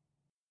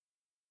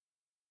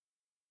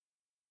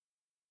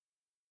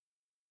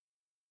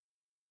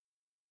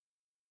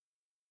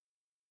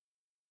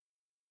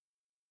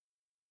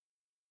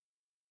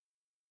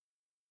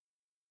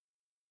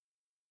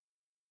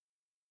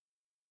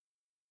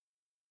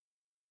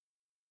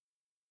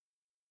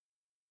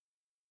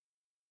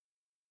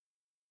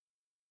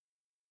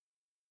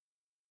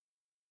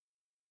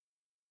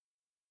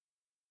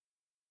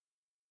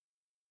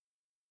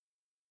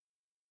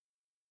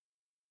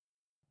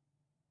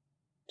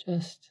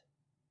 Just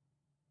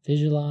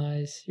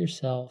visualize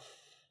yourself,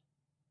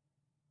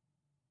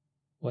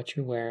 what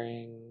you're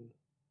wearing,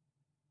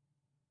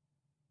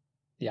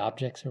 the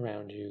objects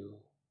around you,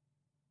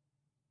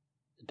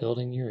 the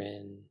building you're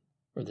in,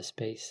 or the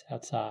space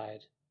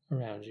outside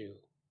around you.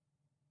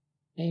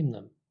 Name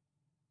them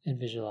and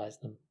visualize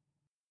them.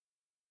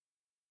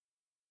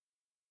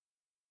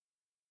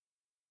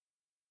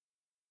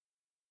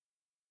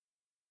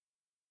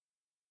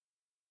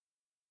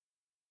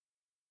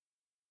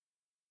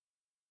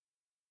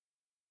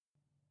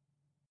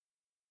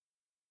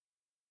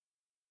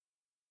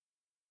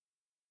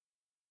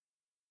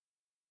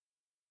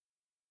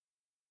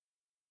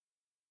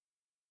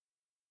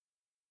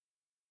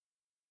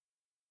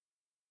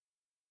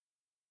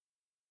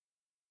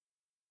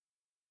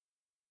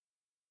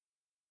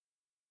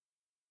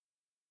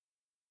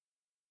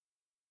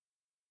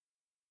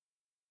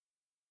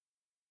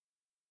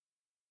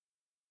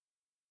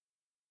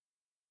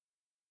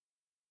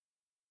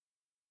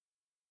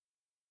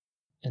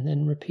 And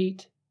then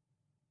repeat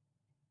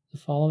the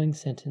following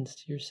sentence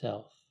to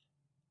yourself.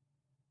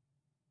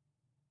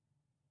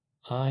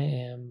 I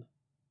am,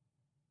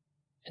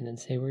 and then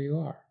say where you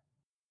are.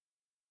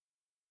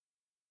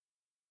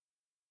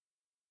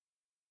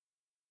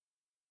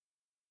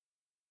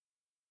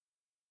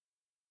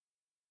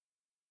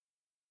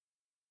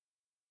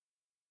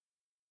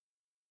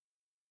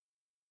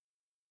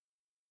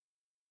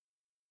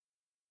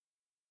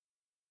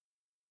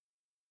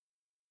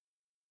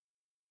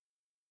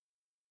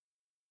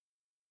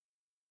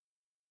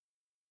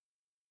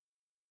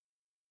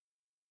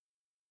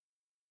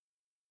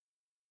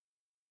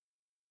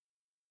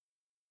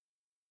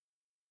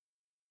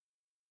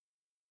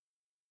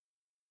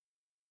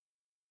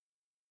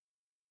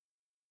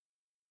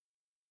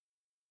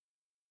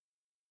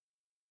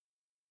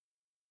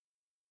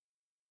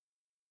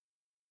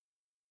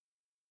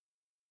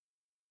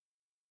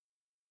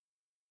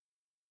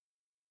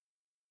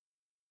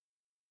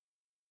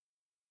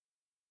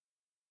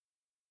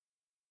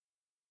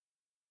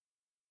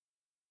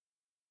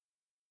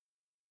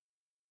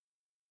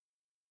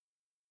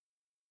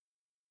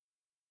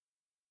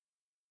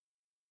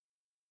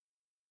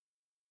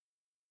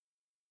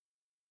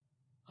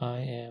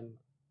 I am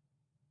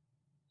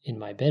in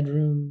my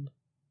bedroom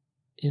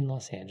in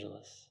Los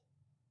Angeles,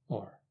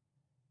 or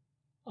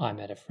I'm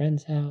at a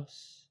friend's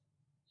house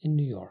in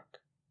New York,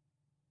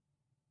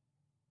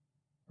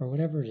 or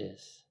whatever it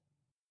is.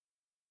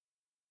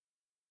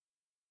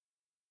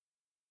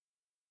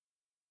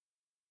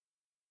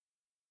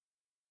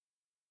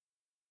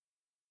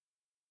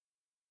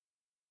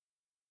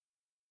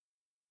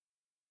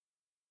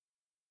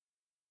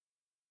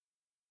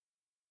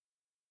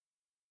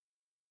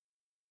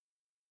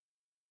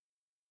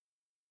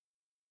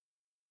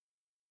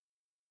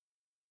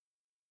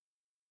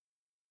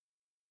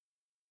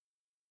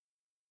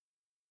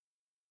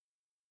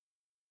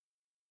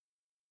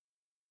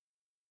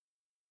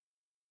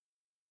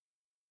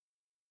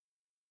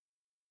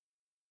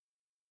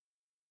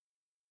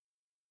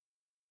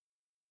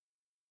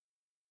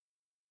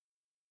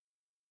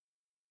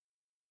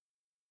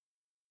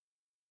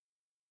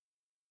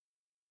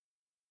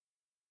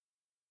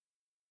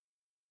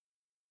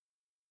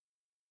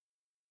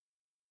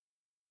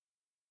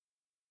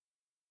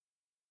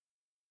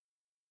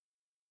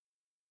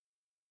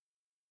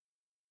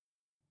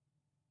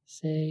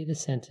 Say the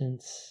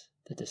sentence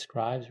that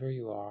describes where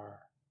you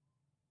are,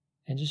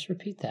 and just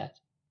repeat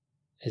that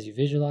as you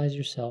visualize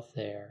yourself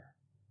there.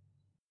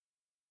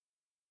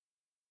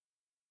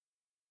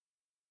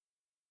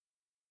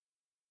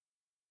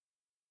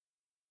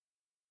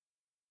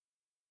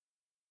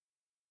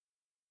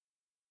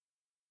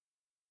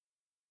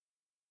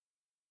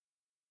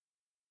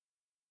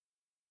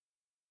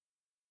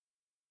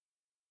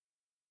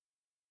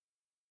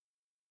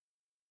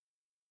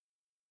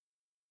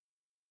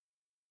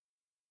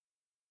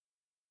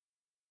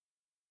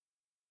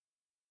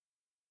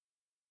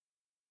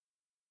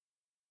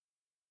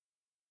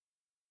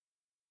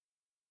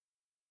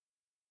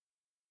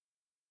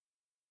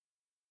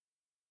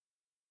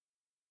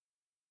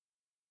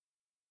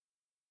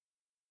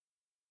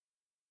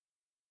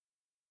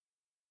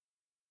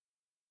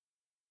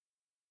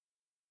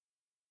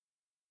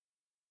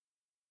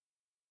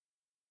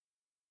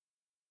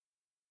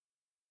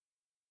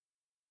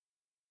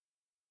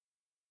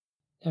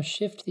 Now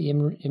shift the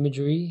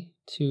imagery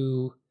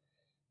to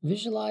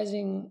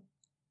visualizing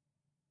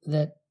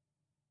that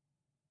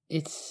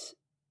it's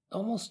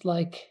almost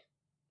like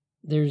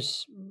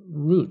There's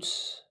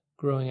roots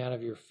growing out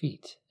of your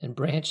feet and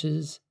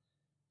branches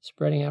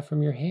spreading out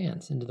from your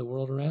hands into the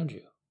world around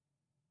you.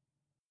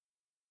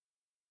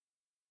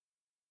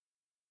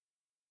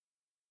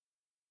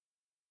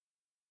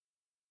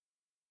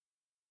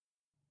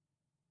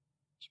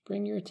 Just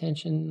bring your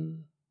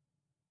attention,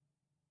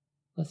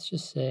 let's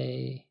just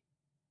say,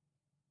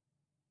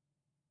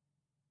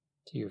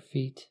 to your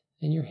feet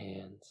and your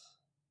hands,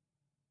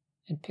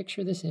 and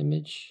picture this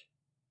image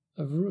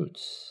of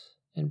roots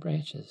and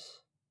branches,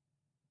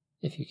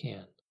 if you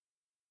can.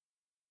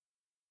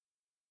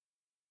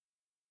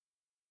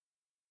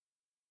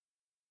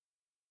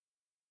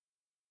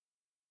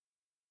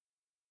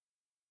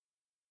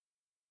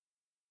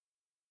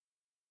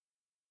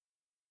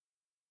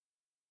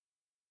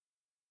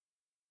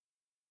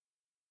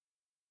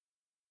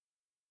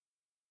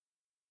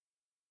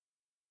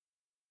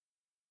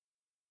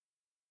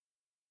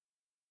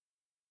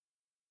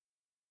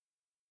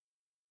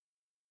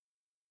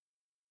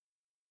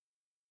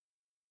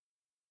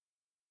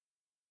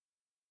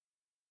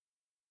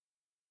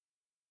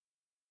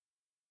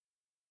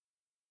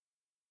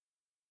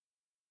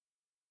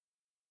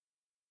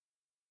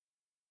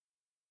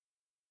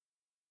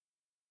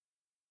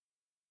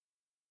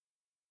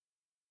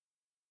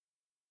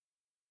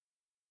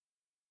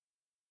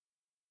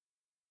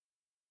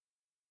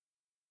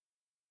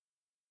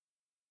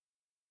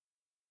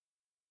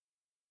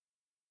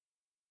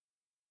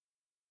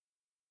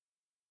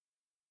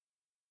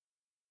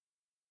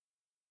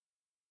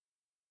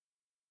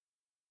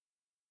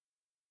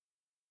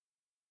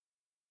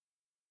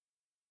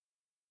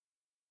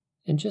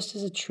 And just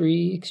as a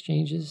tree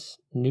exchanges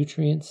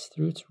nutrients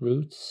through its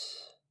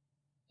roots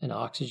and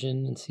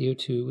oxygen and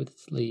CO2 with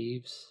its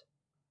leaves,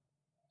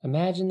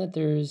 imagine that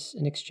there's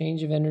an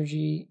exchange of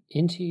energy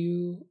into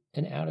you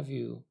and out of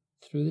you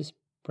through this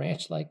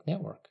branch like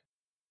network.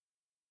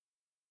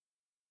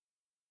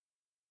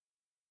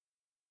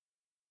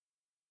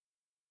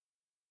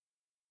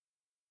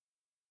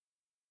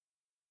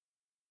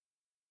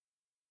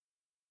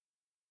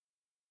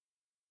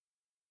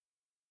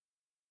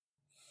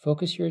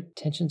 Focus your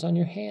attentions on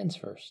your hands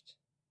first.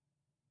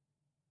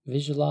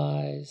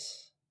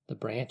 Visualize the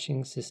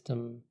branching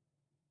system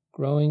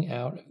growing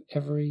out of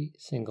every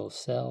single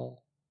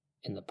cell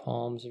in the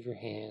palms of your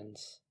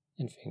hands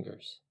and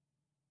fingers.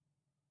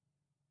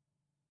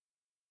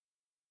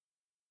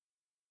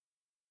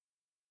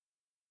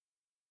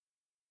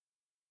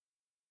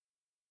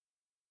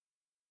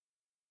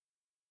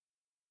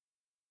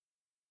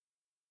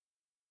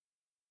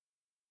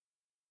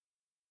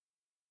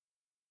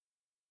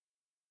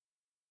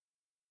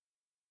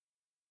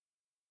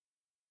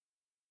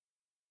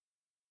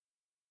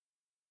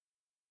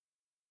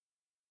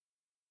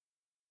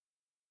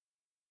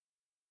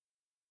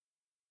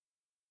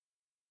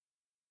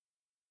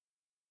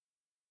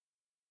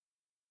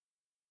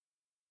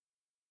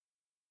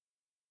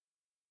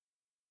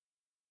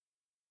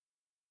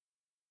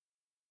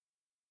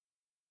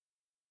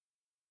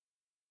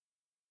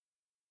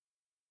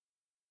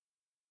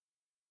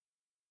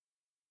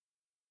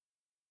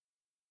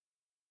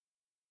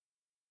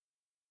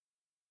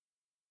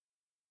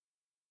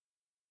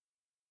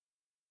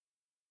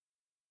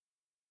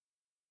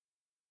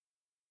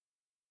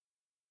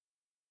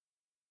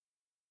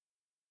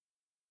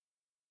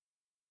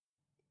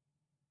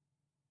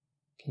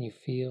 Can you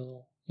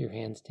feel your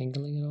hands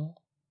tingling at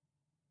all?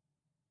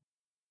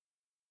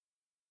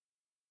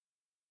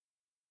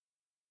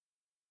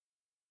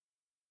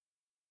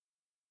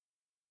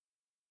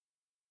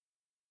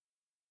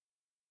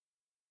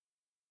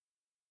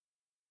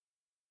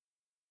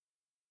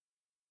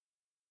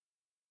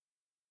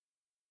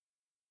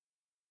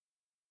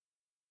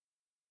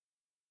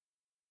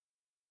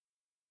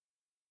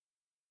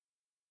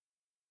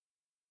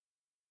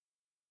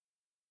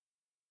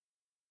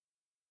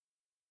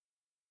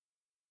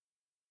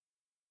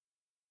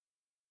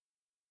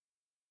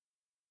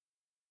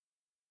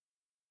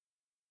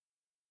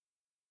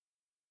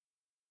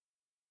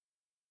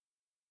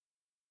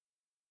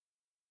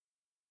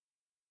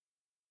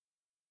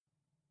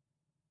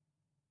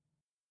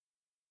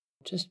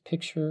 Just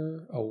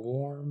picture a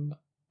warm,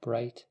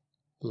 bright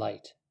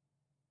light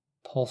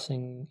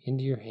pulsing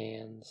into your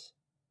hands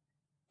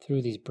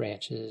through these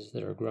branches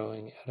that are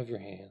growing out of your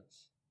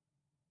hands.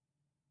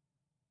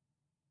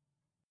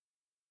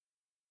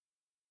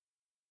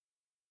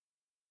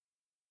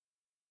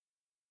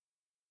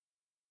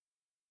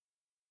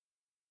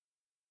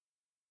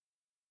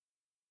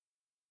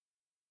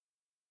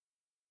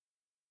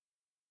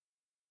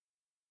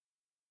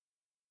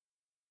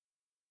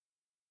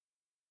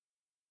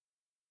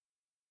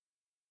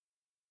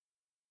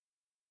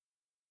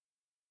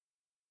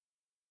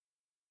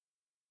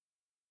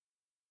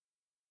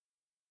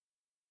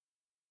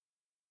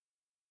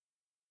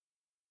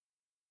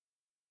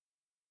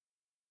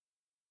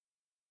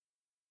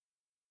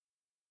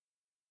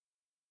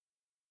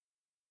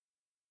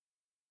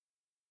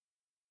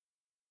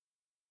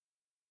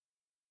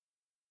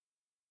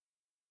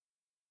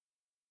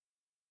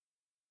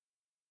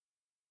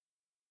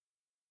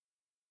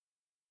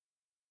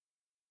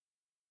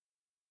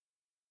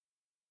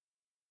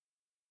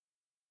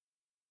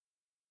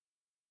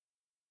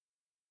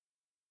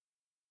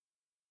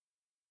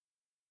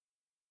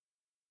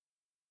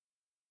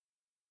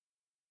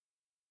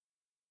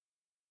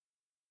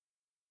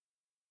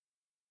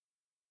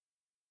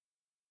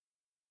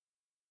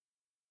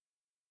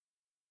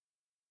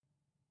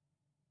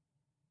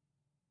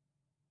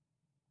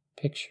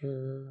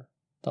 picture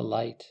the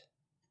light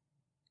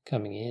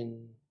coming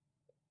in,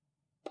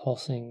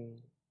 pulsing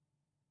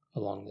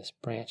along this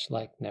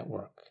branch-like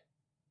network.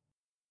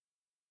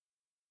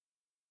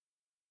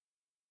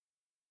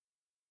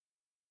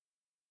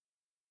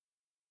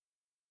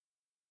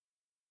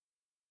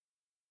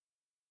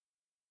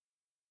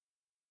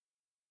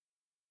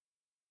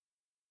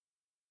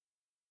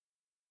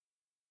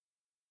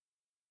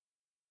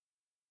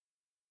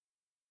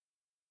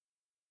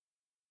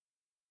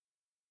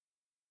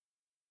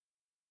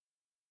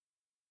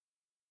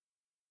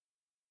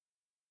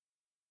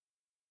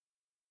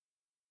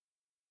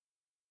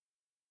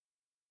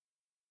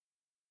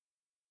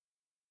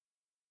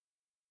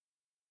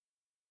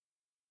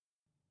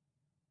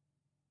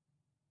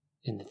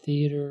 In the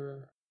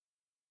theater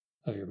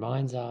of your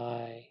mind's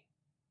eye,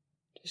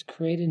 just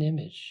create an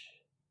image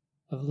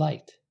of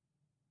light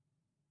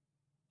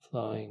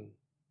flowing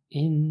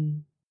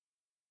in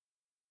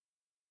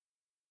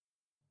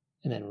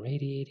and then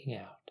radiating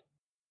out.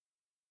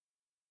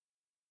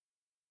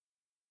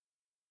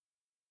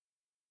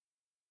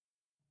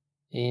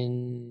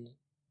 In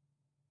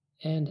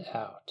and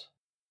out.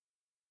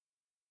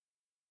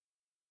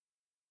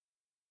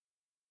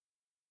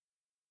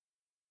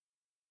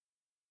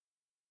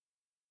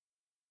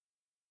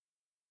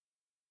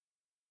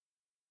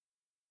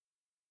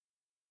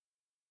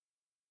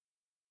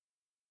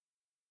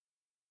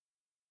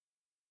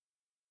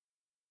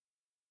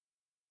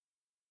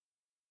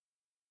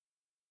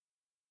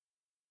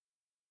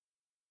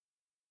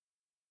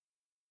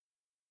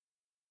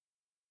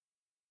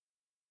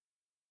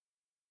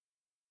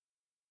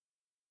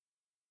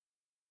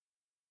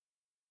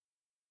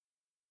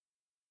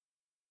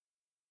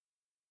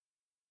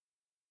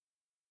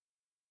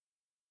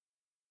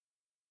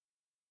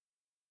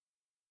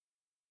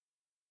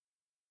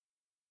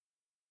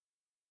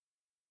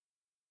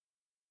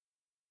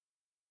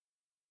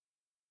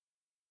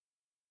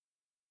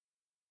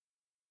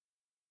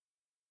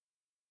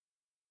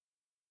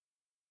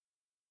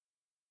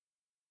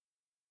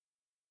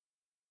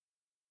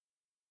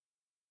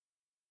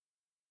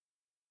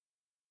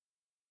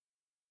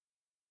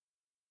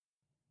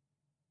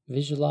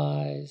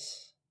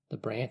 Visualize the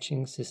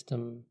branching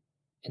system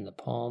in the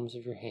palms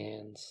of your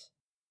hands,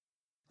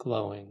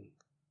 glowing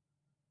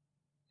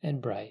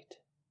and bright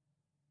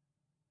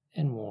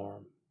and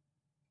warm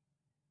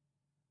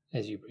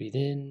as you breathe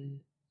in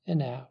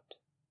and out,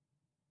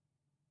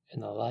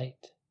 and the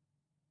light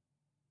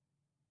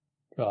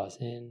draws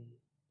in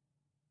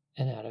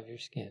and out of your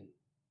skin.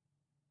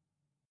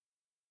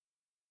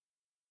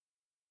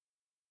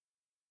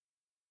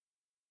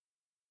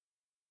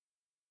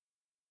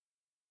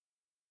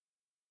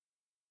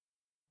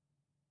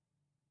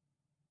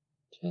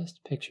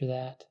 Just picture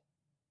that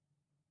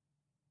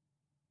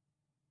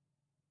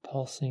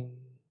pulsing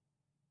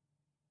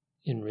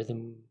in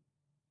rhythm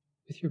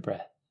with your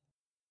breath.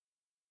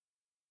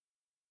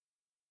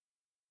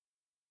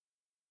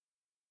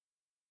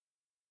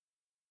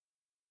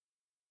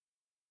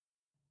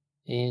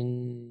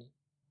 In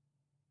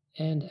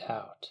and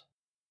out.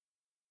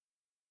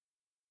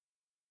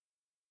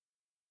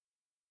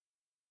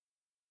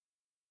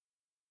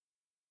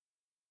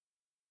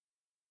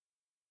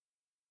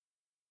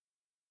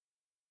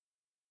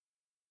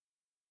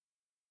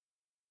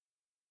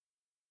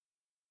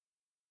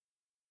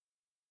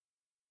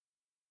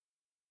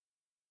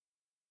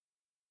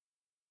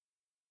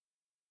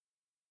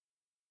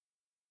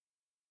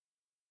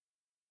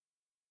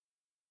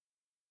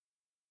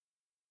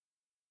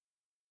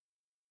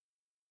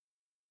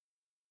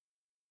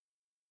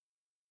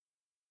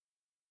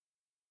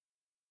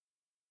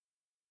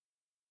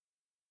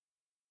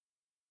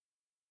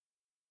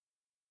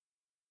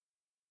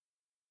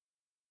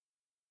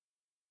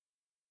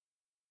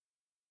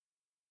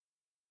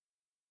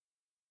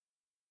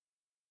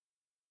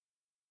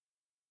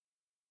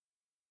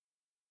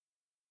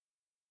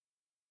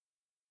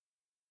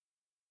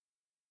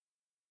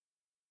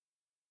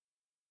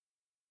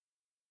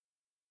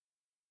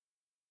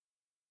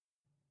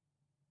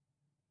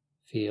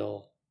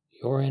 Feel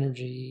your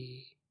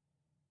energy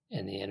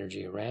and the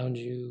energy around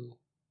you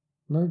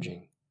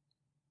merging,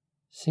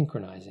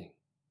 synchronizing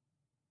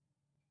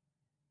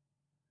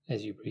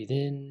as you breathe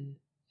in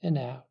and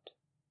out.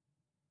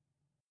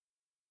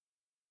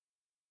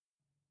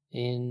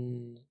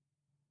 In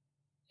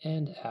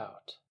and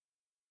out.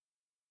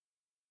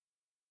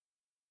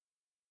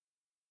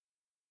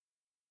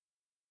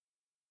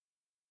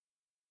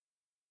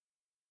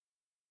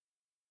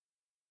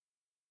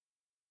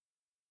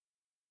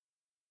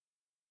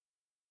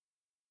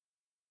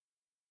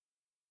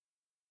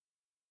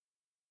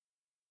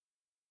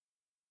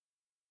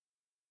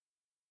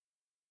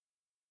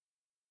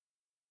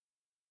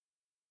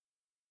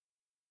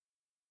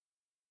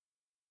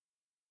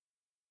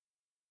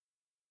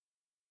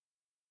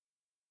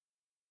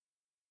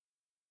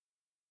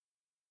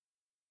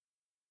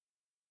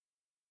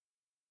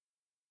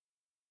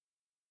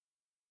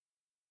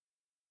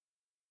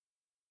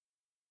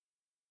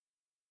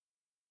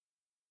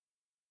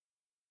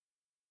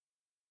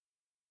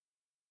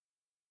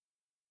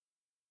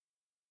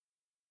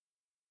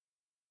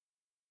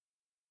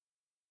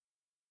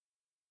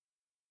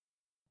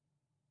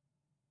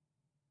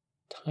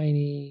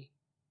 tiny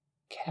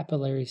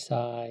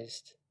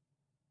capillary-sized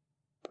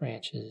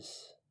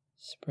branches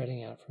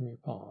spreading out from your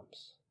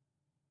palms.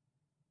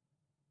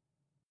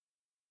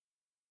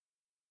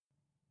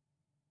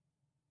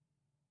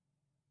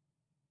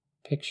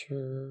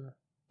 Picture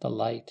the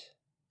light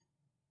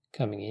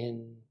coming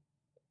in,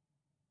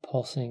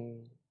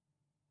 pulsing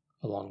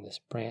along this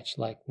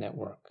branch-like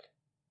network.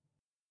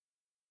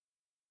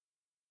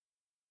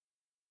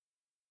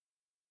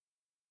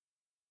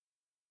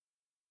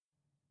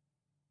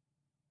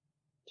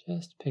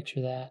 Just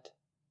picture that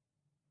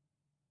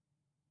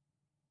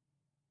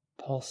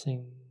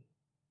pulsing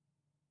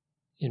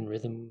in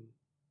rhythm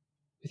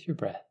with your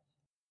breath.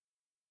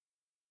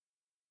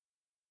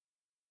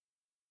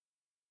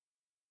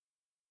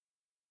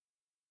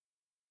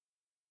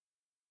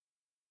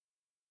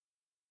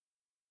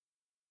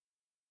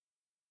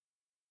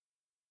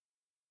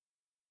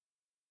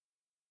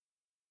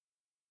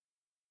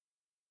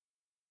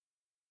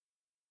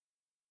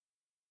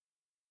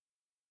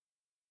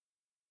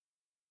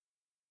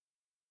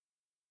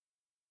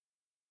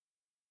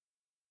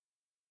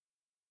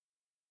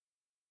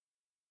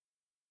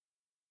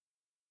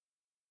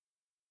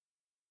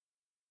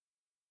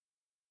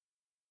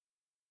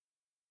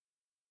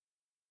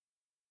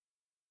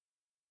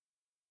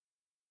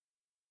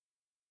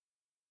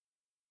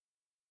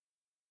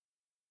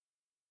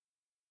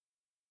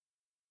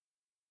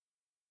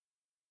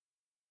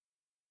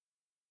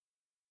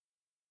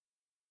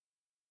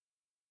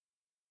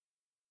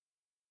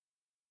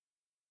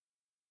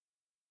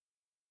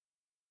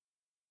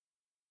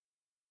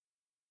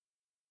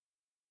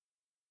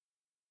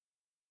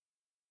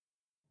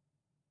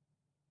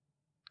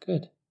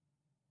 Good.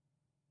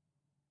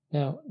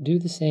 Now do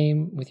the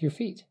same with your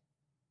feet.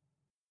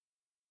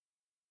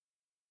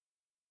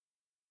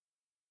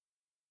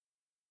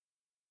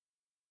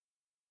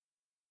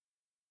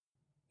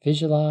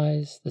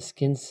 Visualize the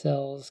skin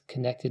cells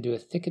connected to a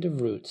thicket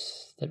of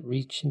roots that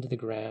reach into the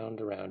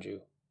ground around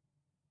you.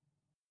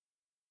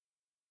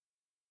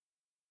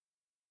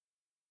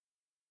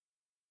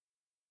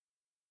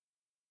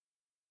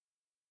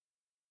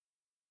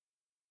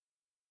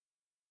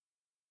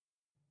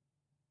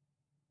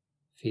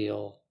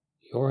 Feel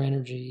your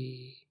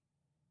energy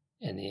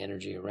and the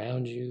energy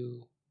around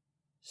you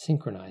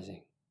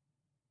synchronizing.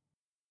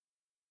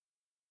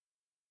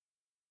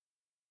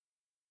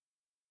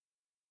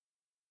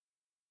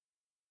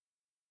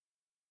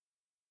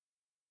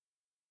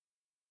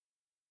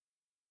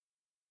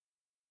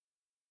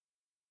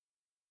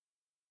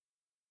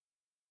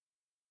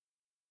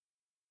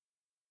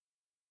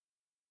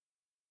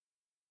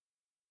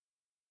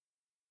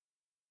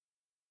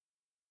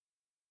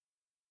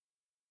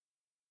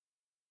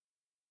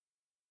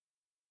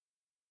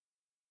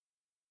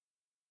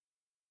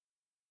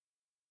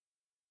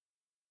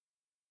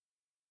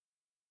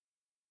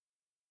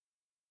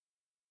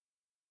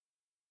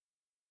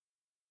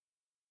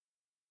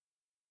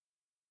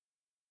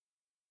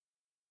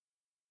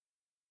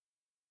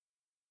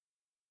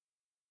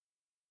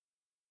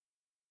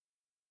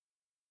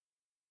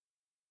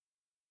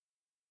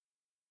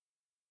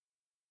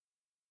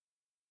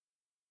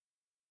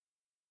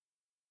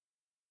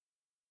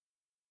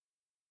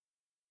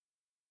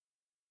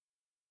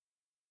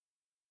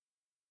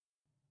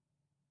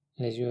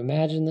 And as you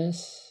imagine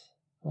this,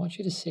 I want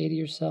you to say to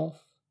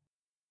yourself,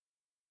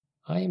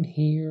 I am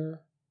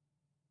here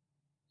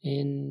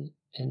in,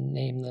 and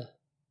name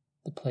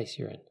the place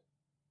you're in.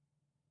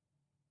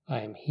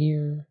 I am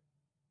here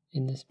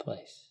in this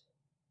place.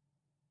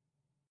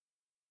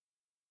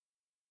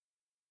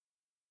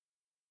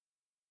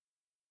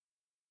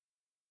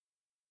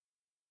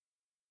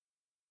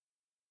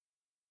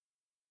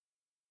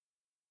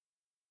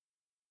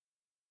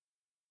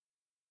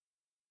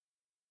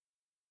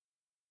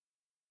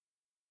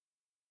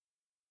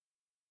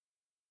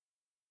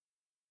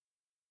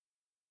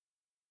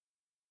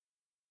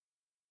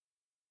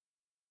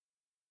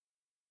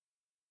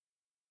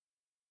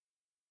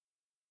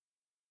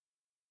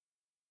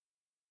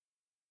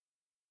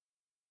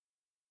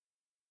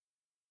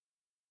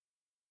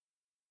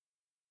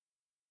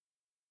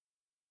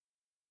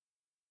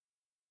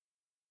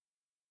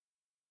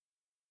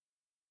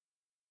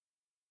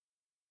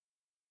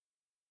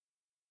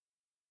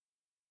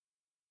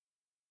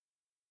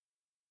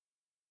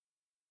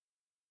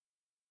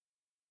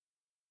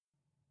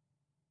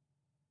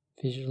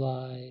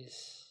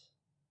 Visualize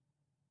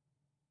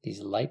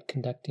these light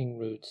conducting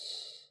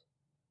roots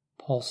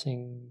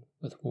pulsing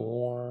with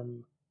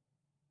warm,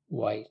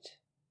 white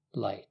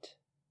light,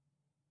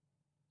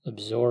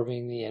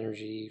 absorbing the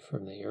energy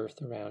from the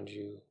earth around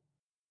you.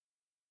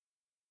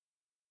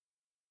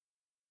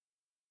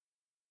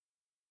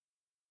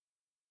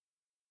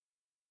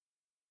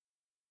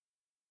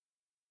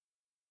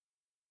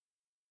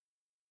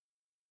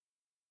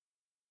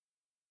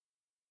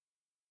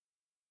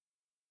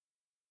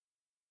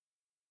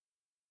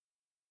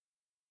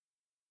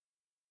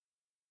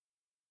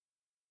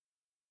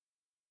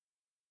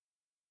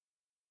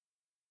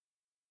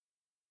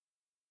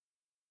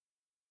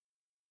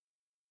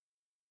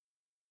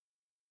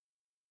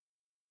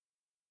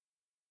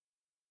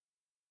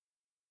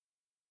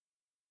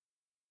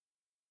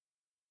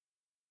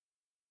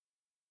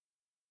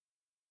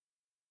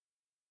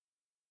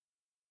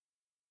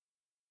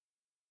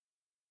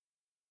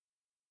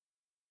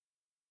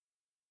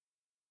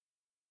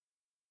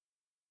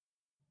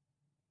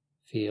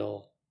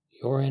 Feel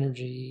your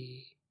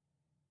energy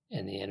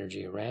and the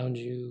energy around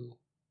you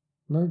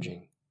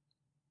merging,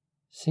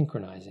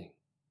 synchronizing.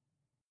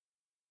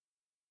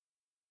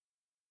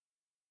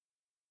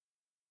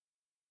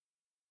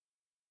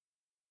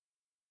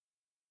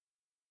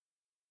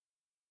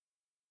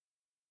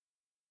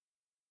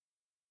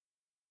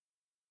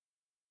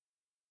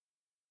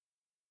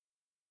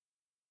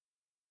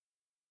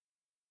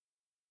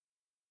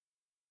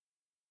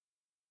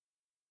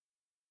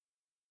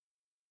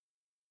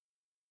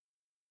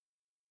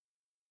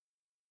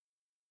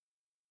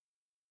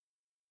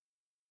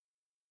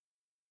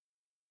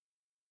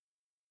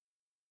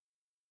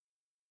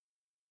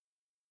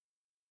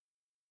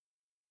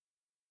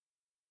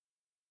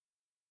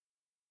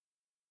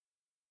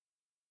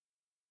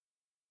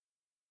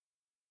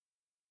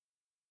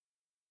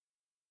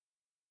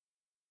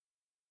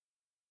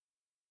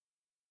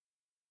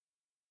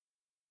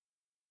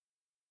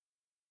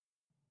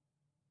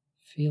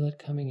 Feel it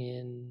coming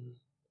in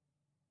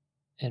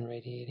and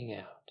radiating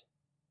out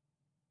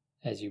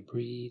as you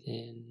breathe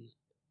in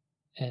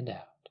and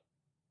out.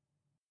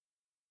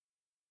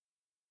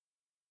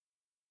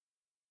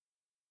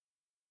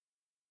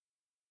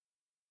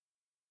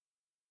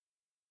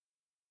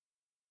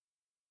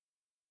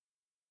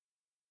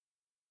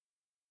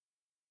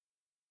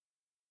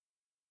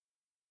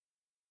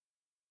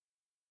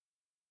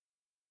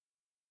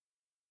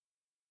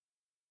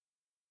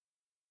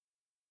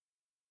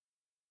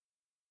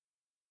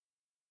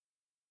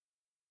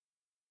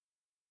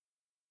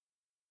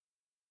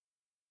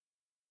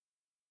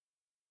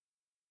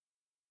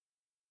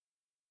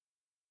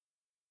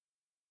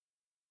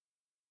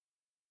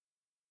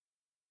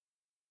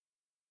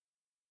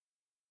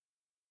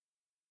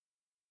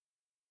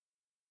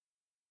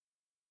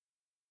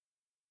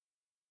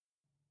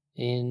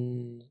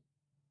 In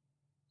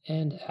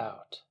and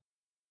out.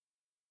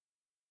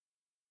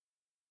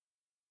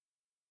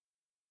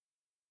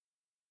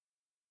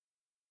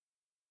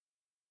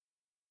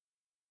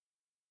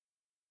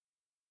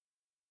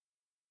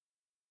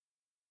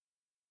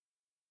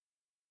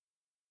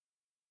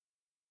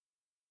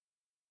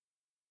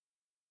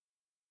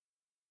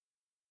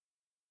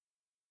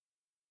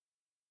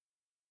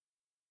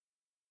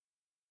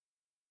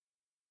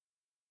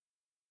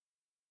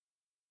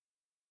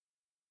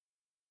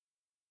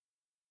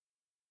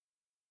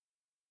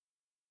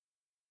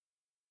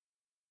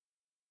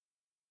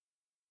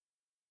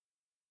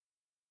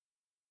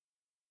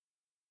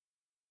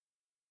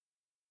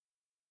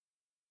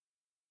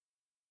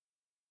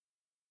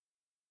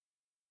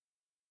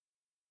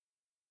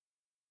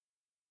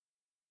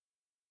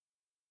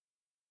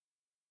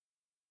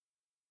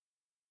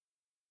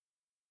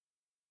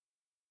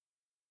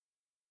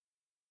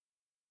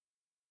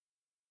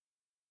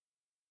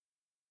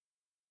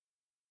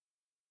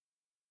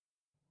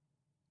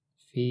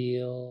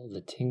 Feel the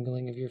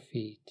tingling of your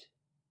feet.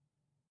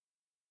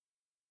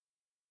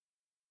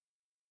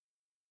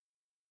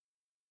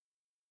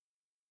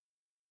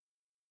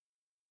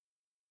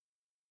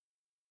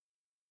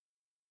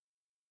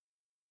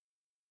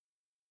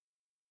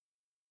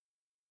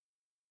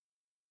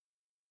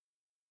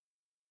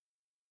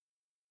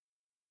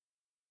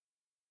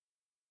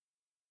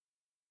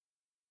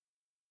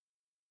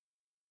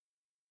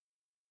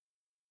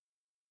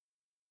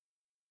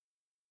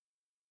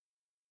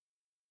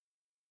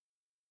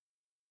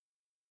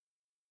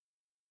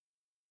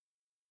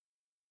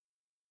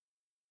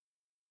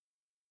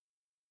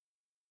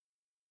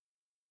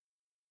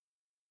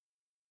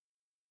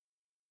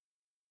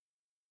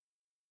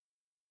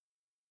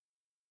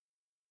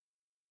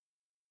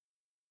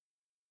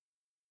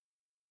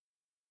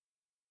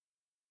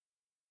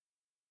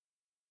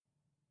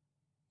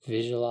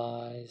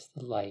 Visualize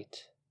the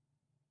light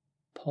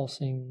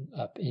pulsing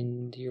up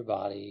into your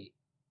body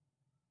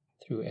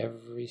through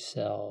every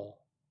cell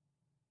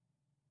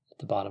at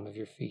the bottom of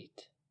your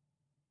feet.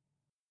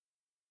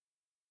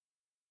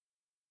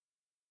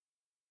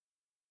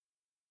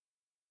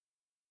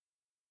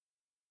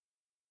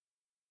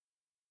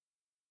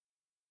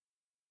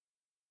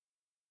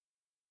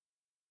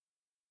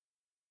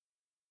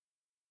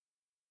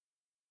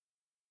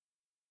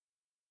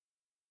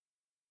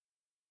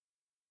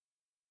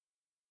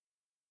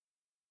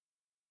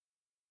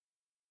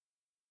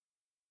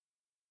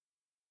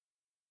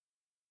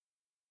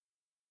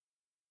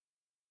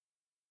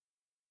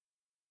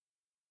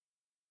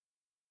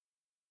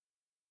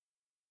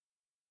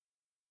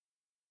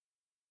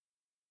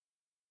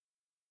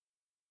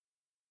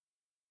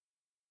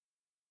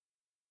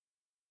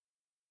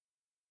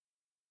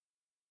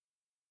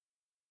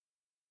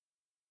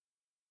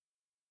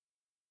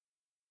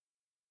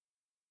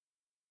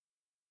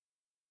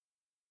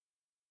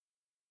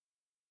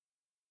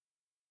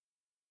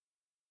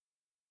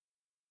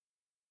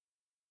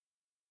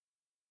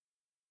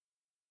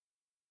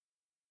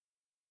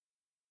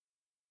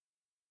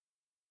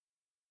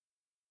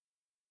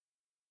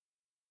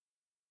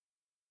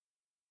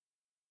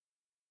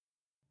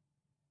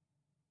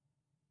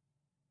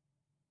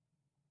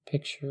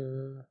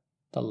 Picture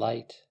the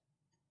light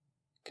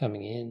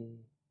coming in,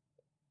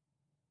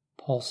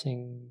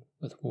 pulsing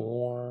with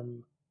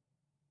warm,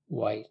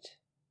 white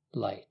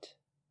light.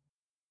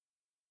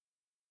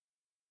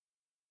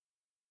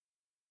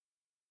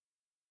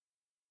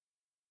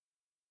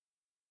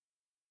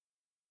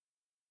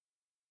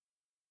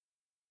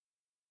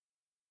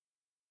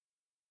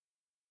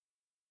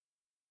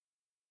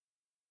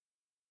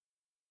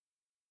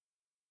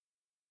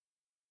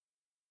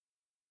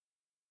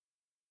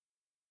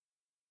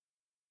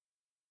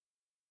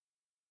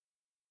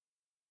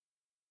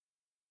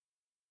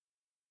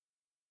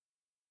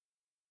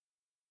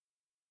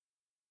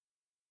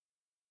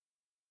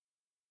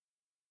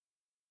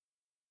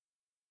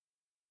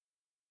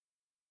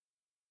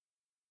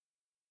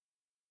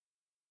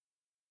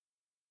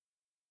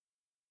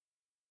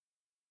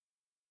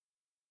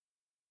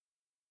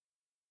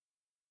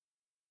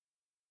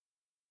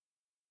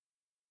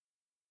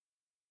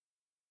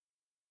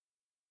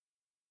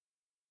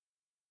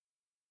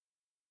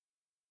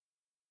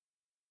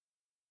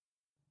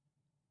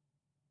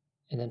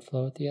 And then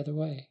flow it the other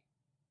way.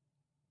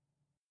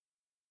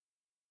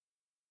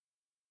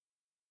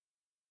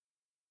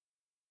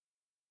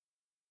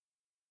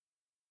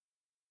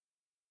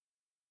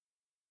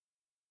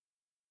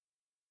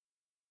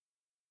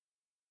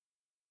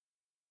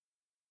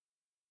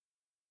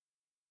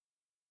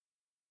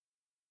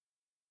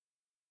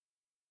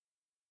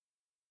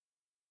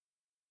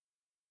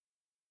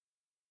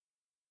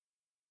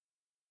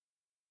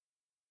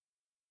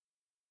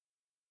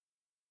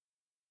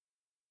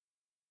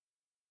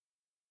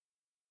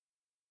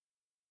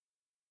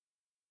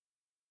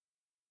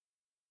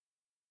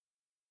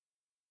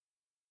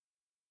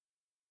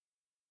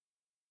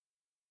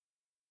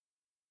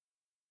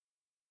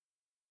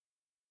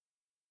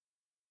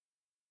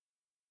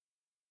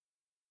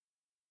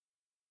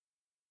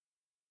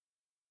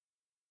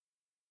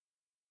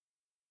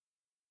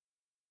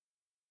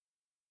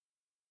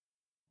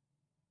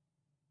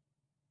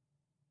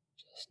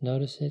 Just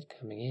notice it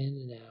coming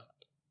in and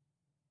out,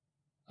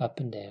 up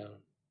and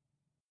down.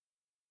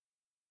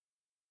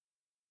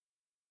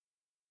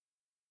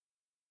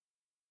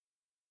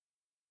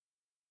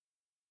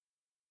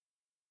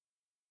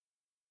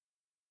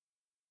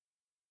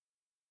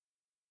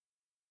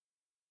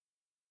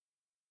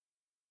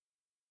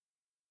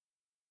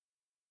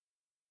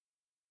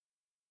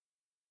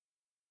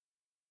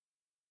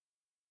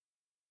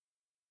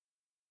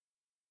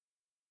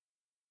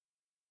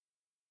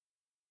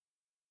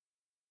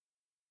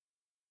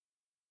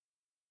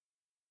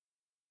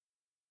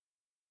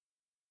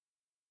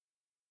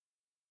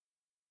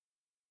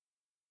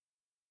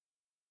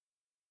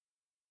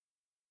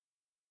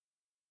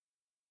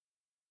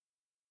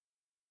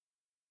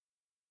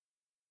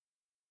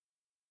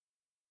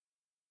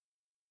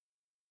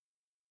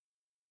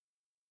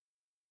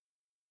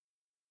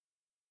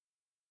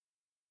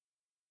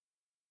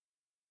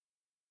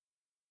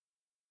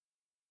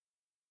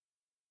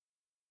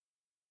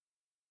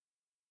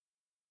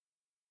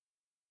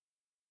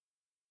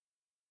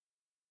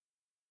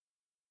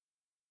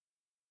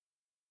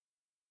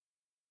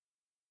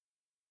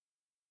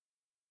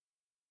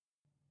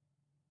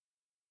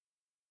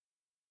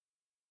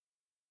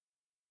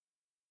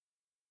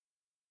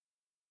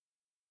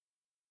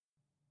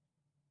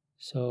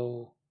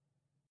 So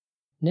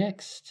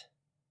next,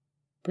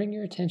 bring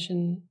your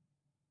attention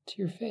to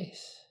your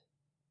face.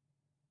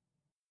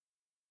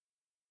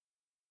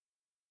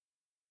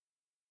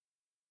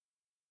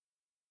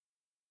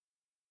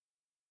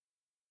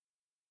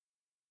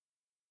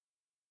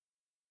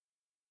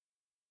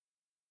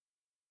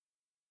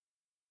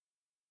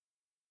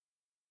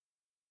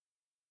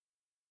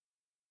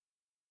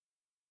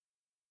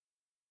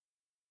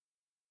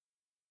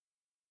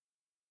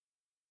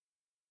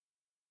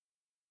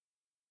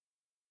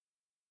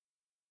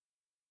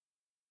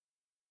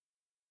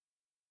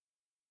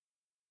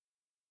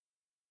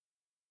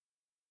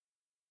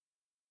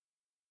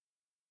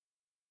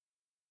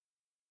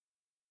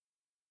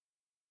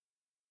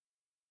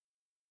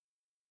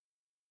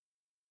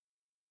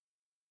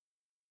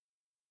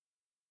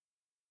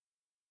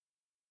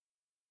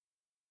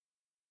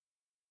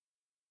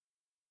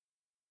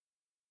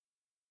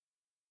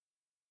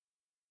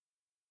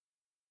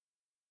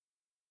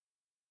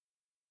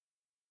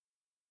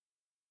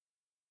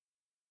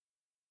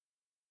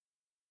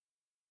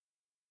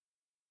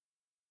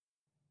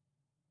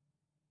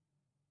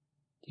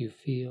 Do you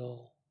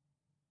feel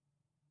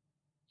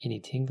any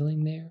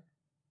tingling there?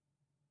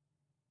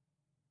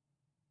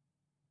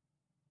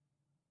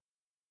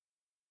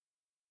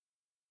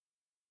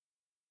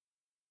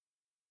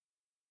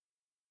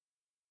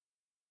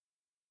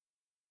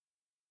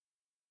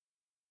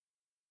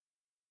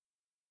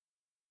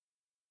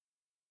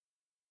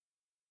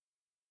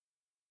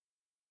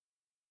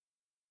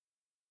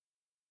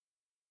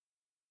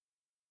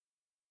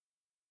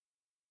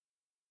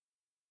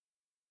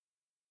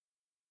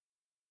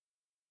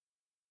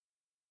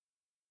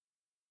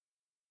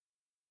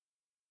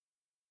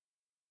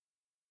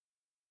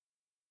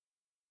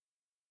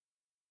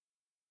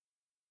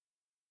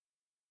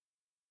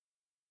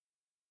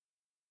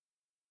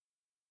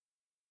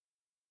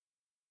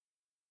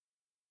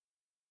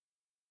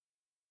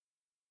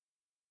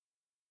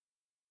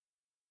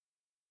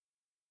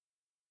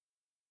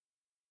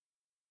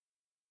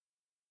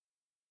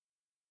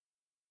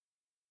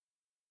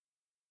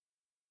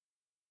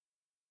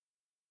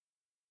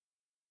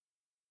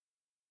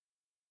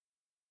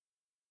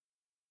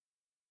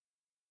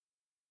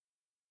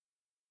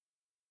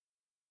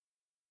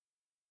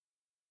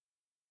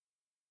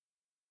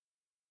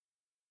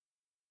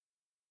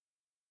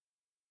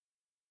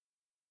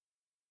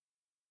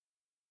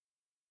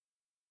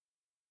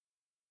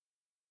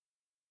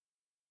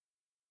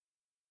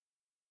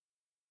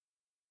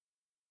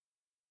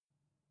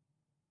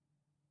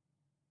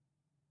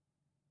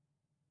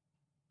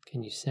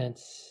 Can you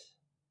sense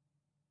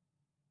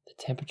the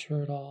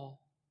temperature at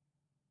all?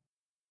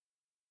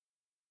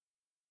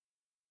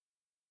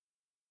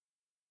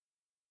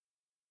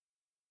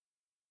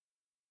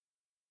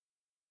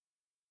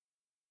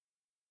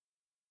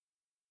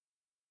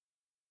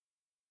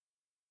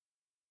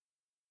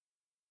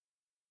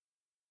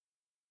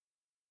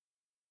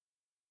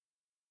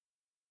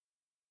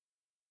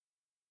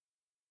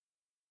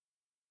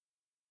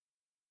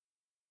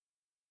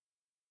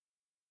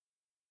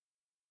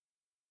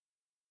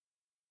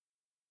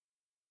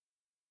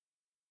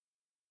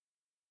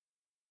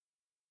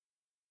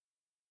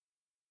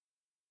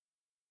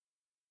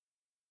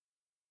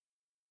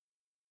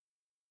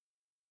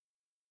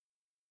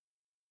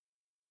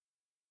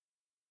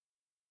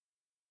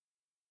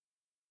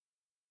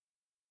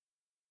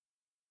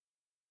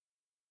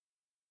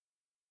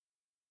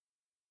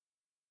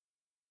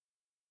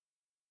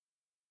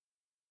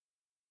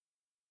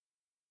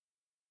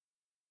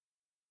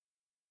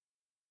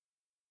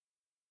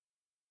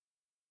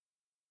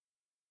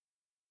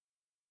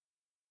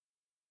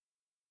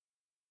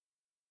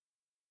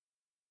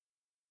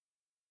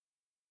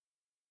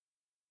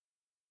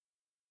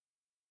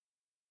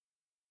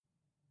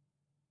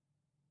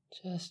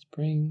 Just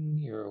bring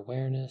your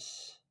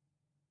awareness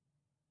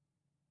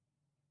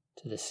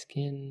to the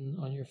skin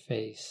on your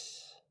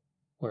face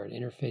where it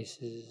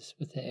interfaces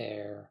with the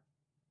air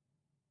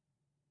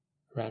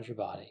around your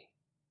body.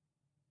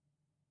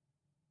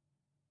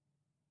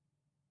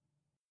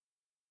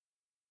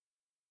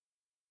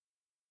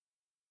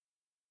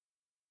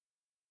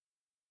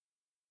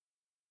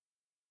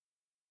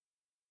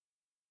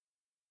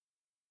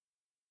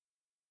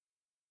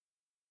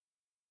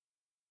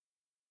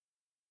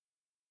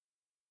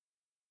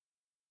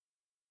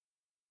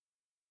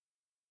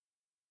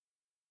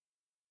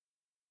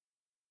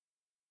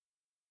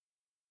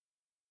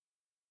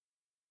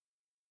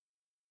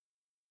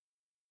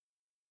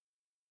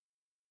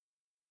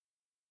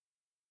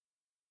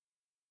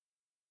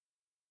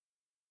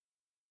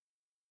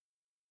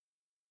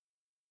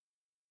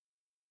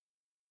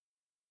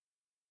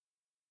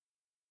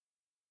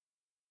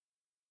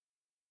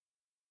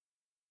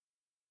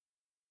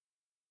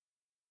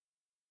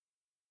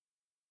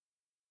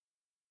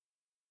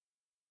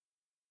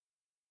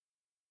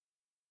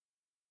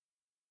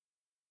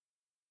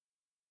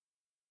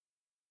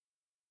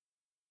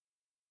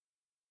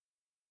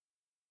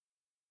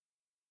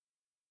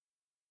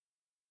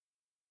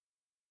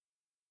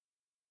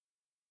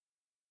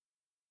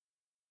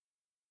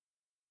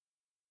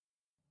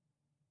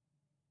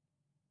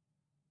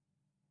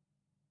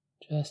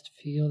 Just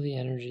feel the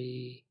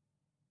energy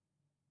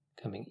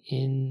coming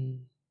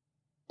in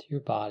to your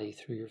body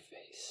through your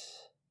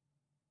face.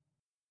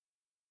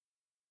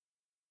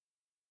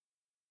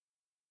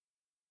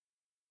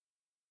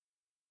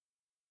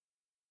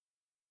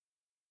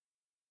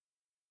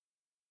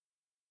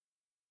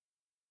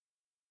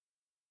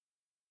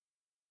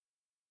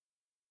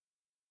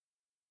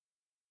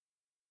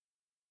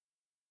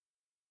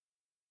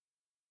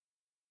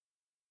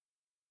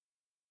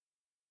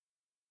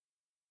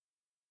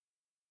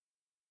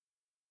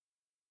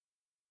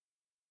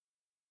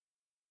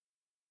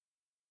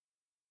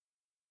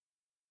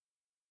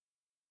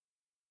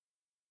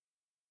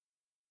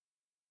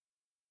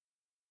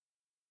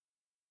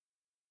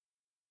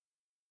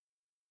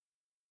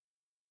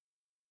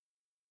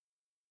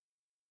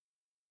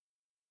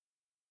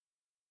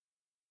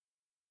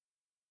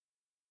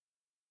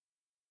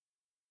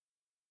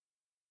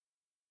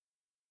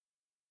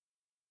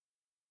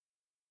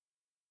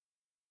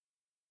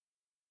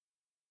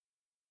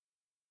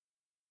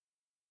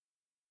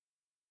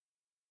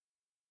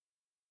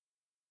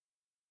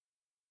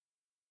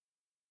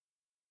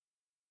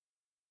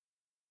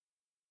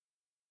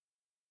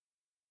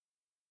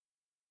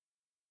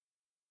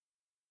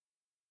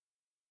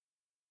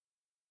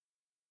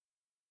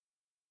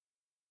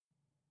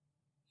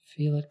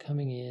 Feel it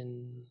coming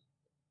in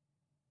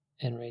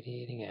and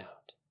radiating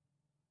out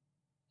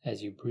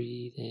as you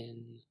breathe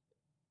in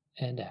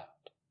and out.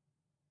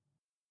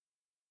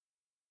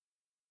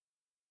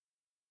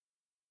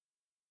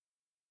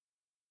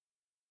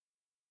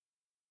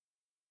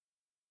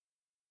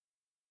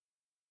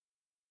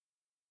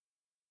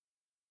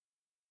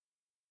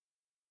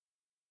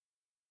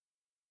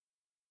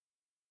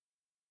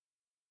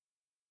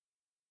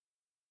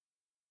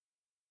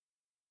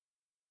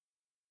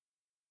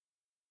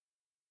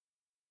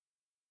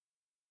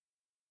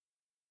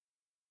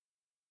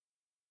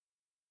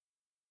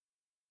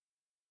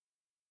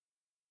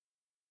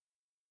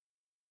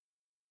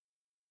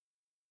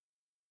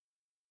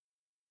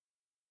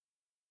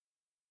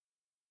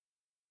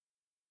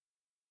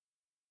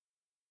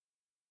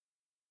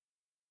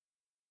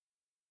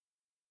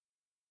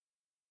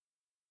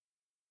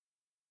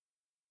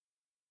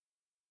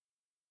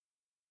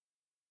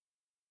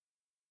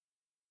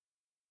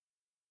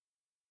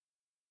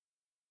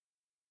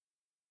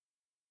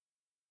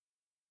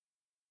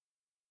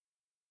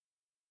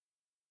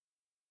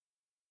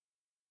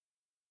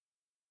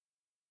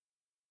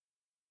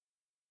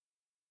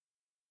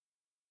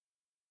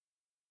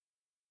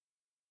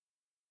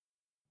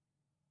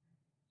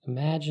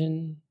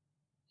 imagine,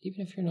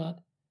 even if you're not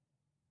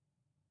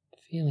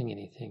feeling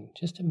anything,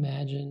 just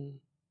imagine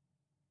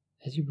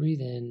as you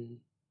breathe in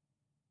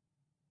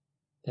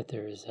that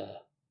there is a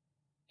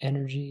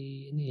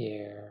energy in the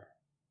air,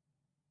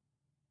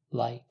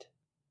 light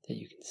that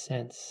you can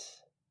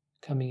sense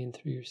coming in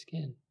through your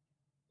skin.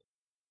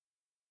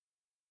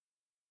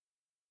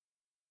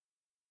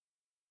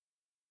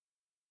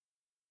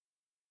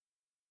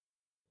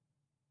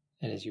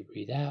 And as you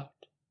breathe out,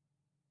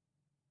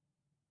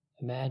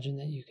 imagine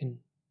that you can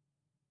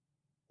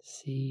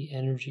see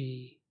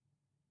energy,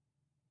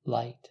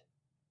 light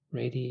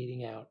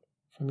radiating out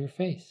from your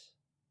face.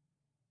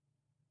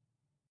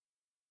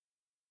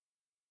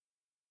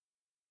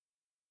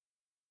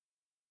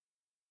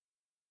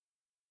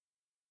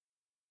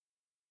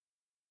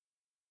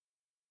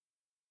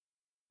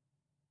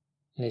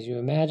 And as you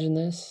imagine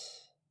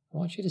this, I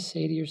want you to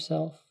say to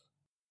yourself,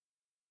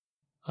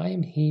 I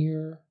am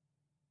here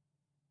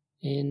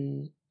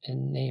in,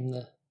 and name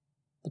the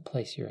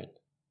place you're in.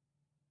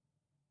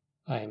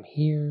 I am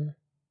here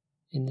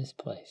in this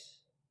place.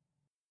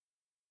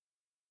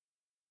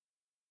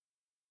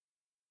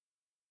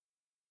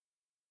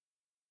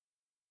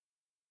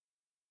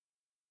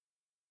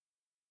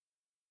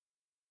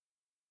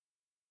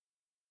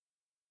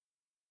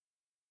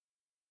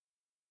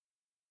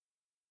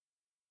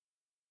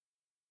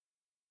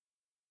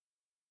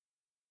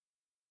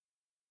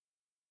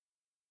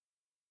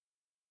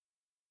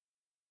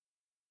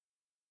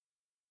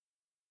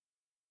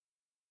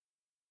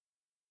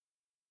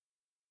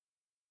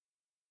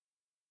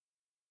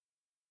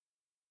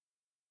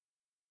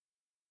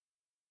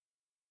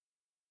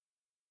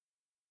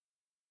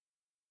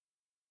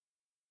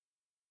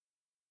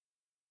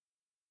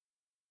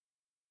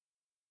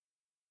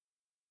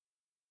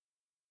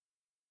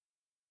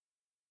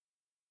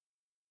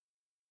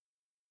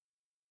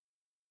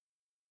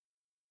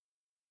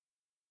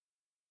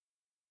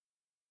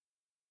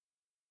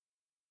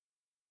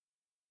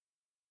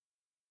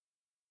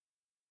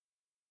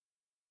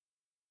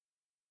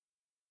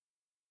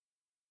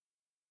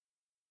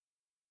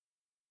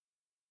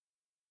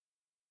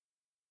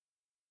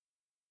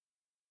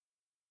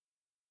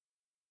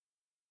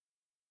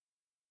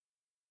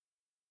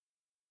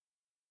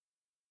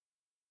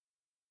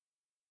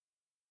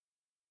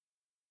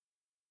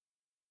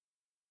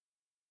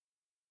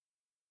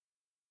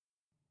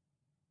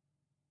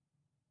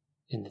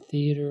 In the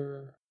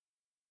theater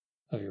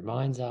of your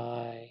mind's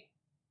eye,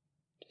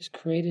 just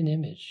create an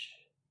image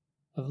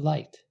of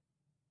light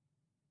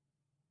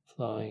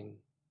flowing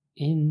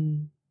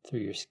in through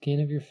your skin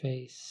of your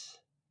face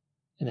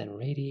and then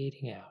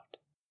radiating out.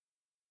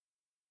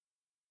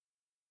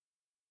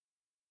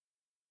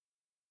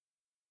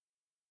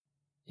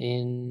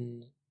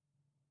 In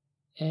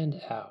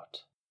and out.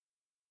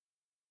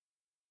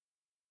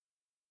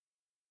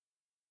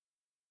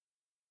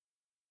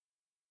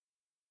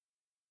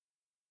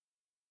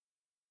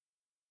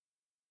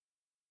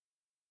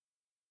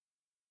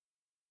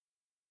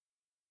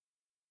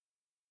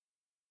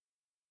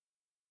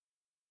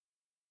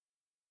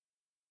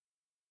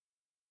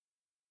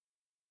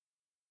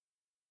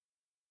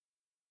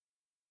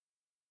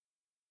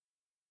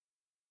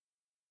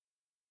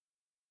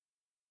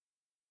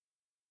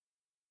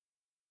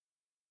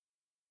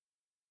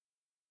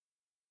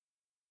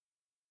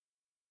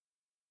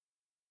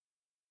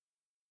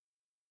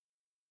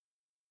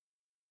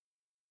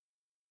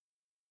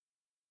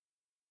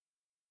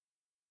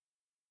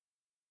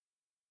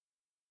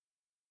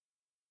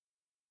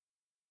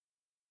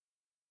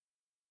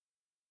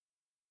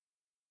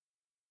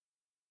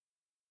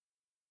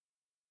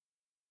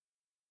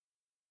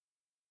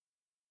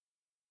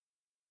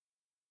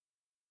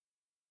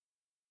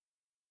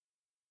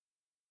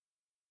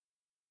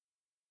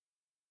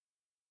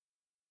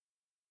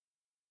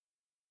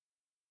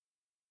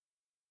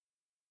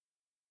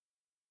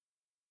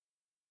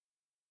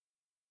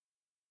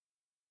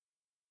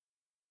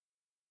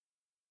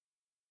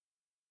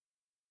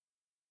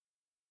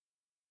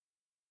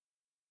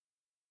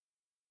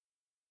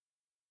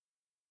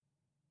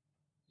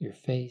 Your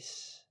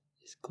face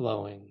is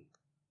glowing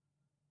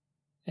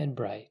and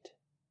bright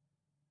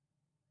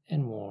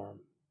and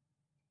warm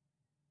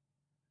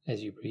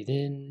as you breathe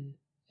in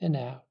and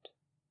out,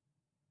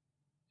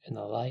 and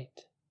the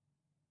light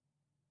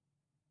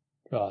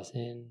draws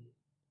in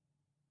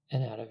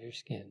and out of your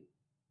skin.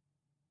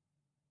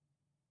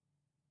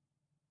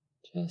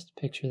 Just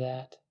picture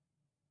that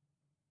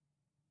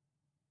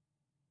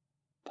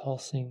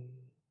pulsing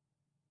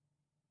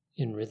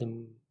in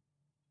rhythm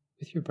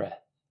with your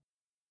breath.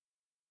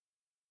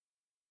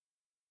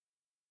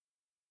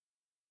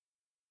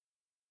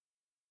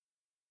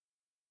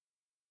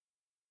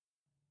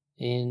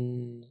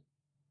 In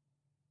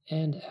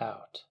and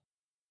out.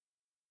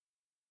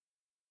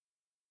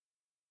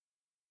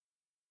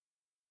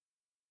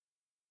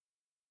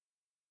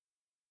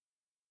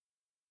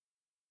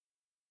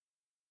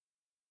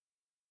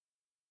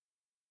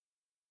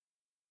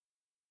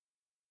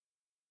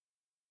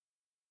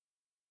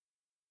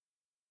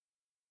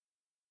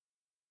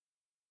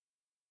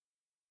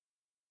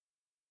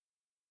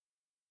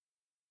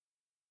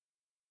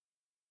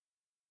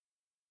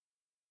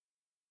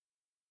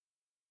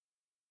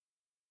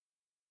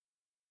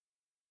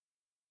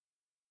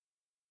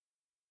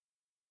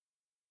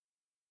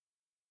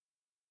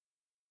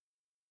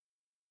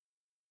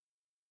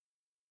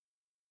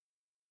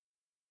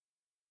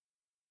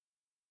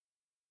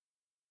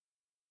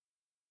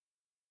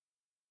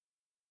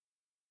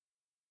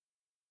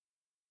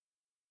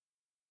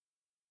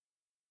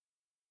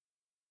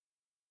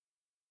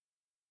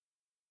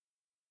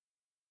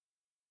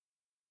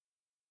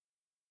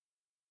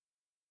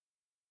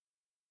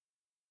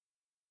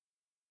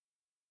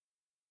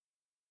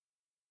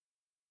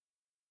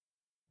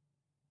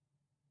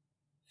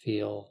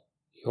 Feel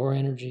your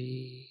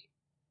energy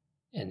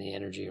and the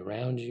energy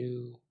around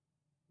you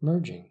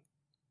merging,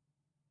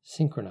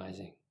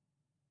 synchronizing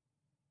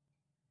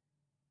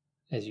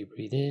as you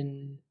breathe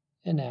in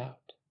and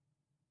out.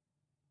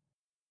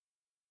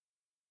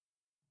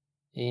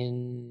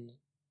 In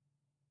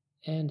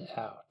and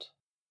out.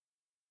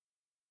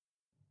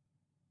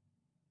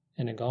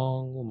 And a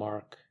gong will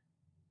mark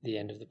the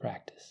end of the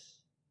practice.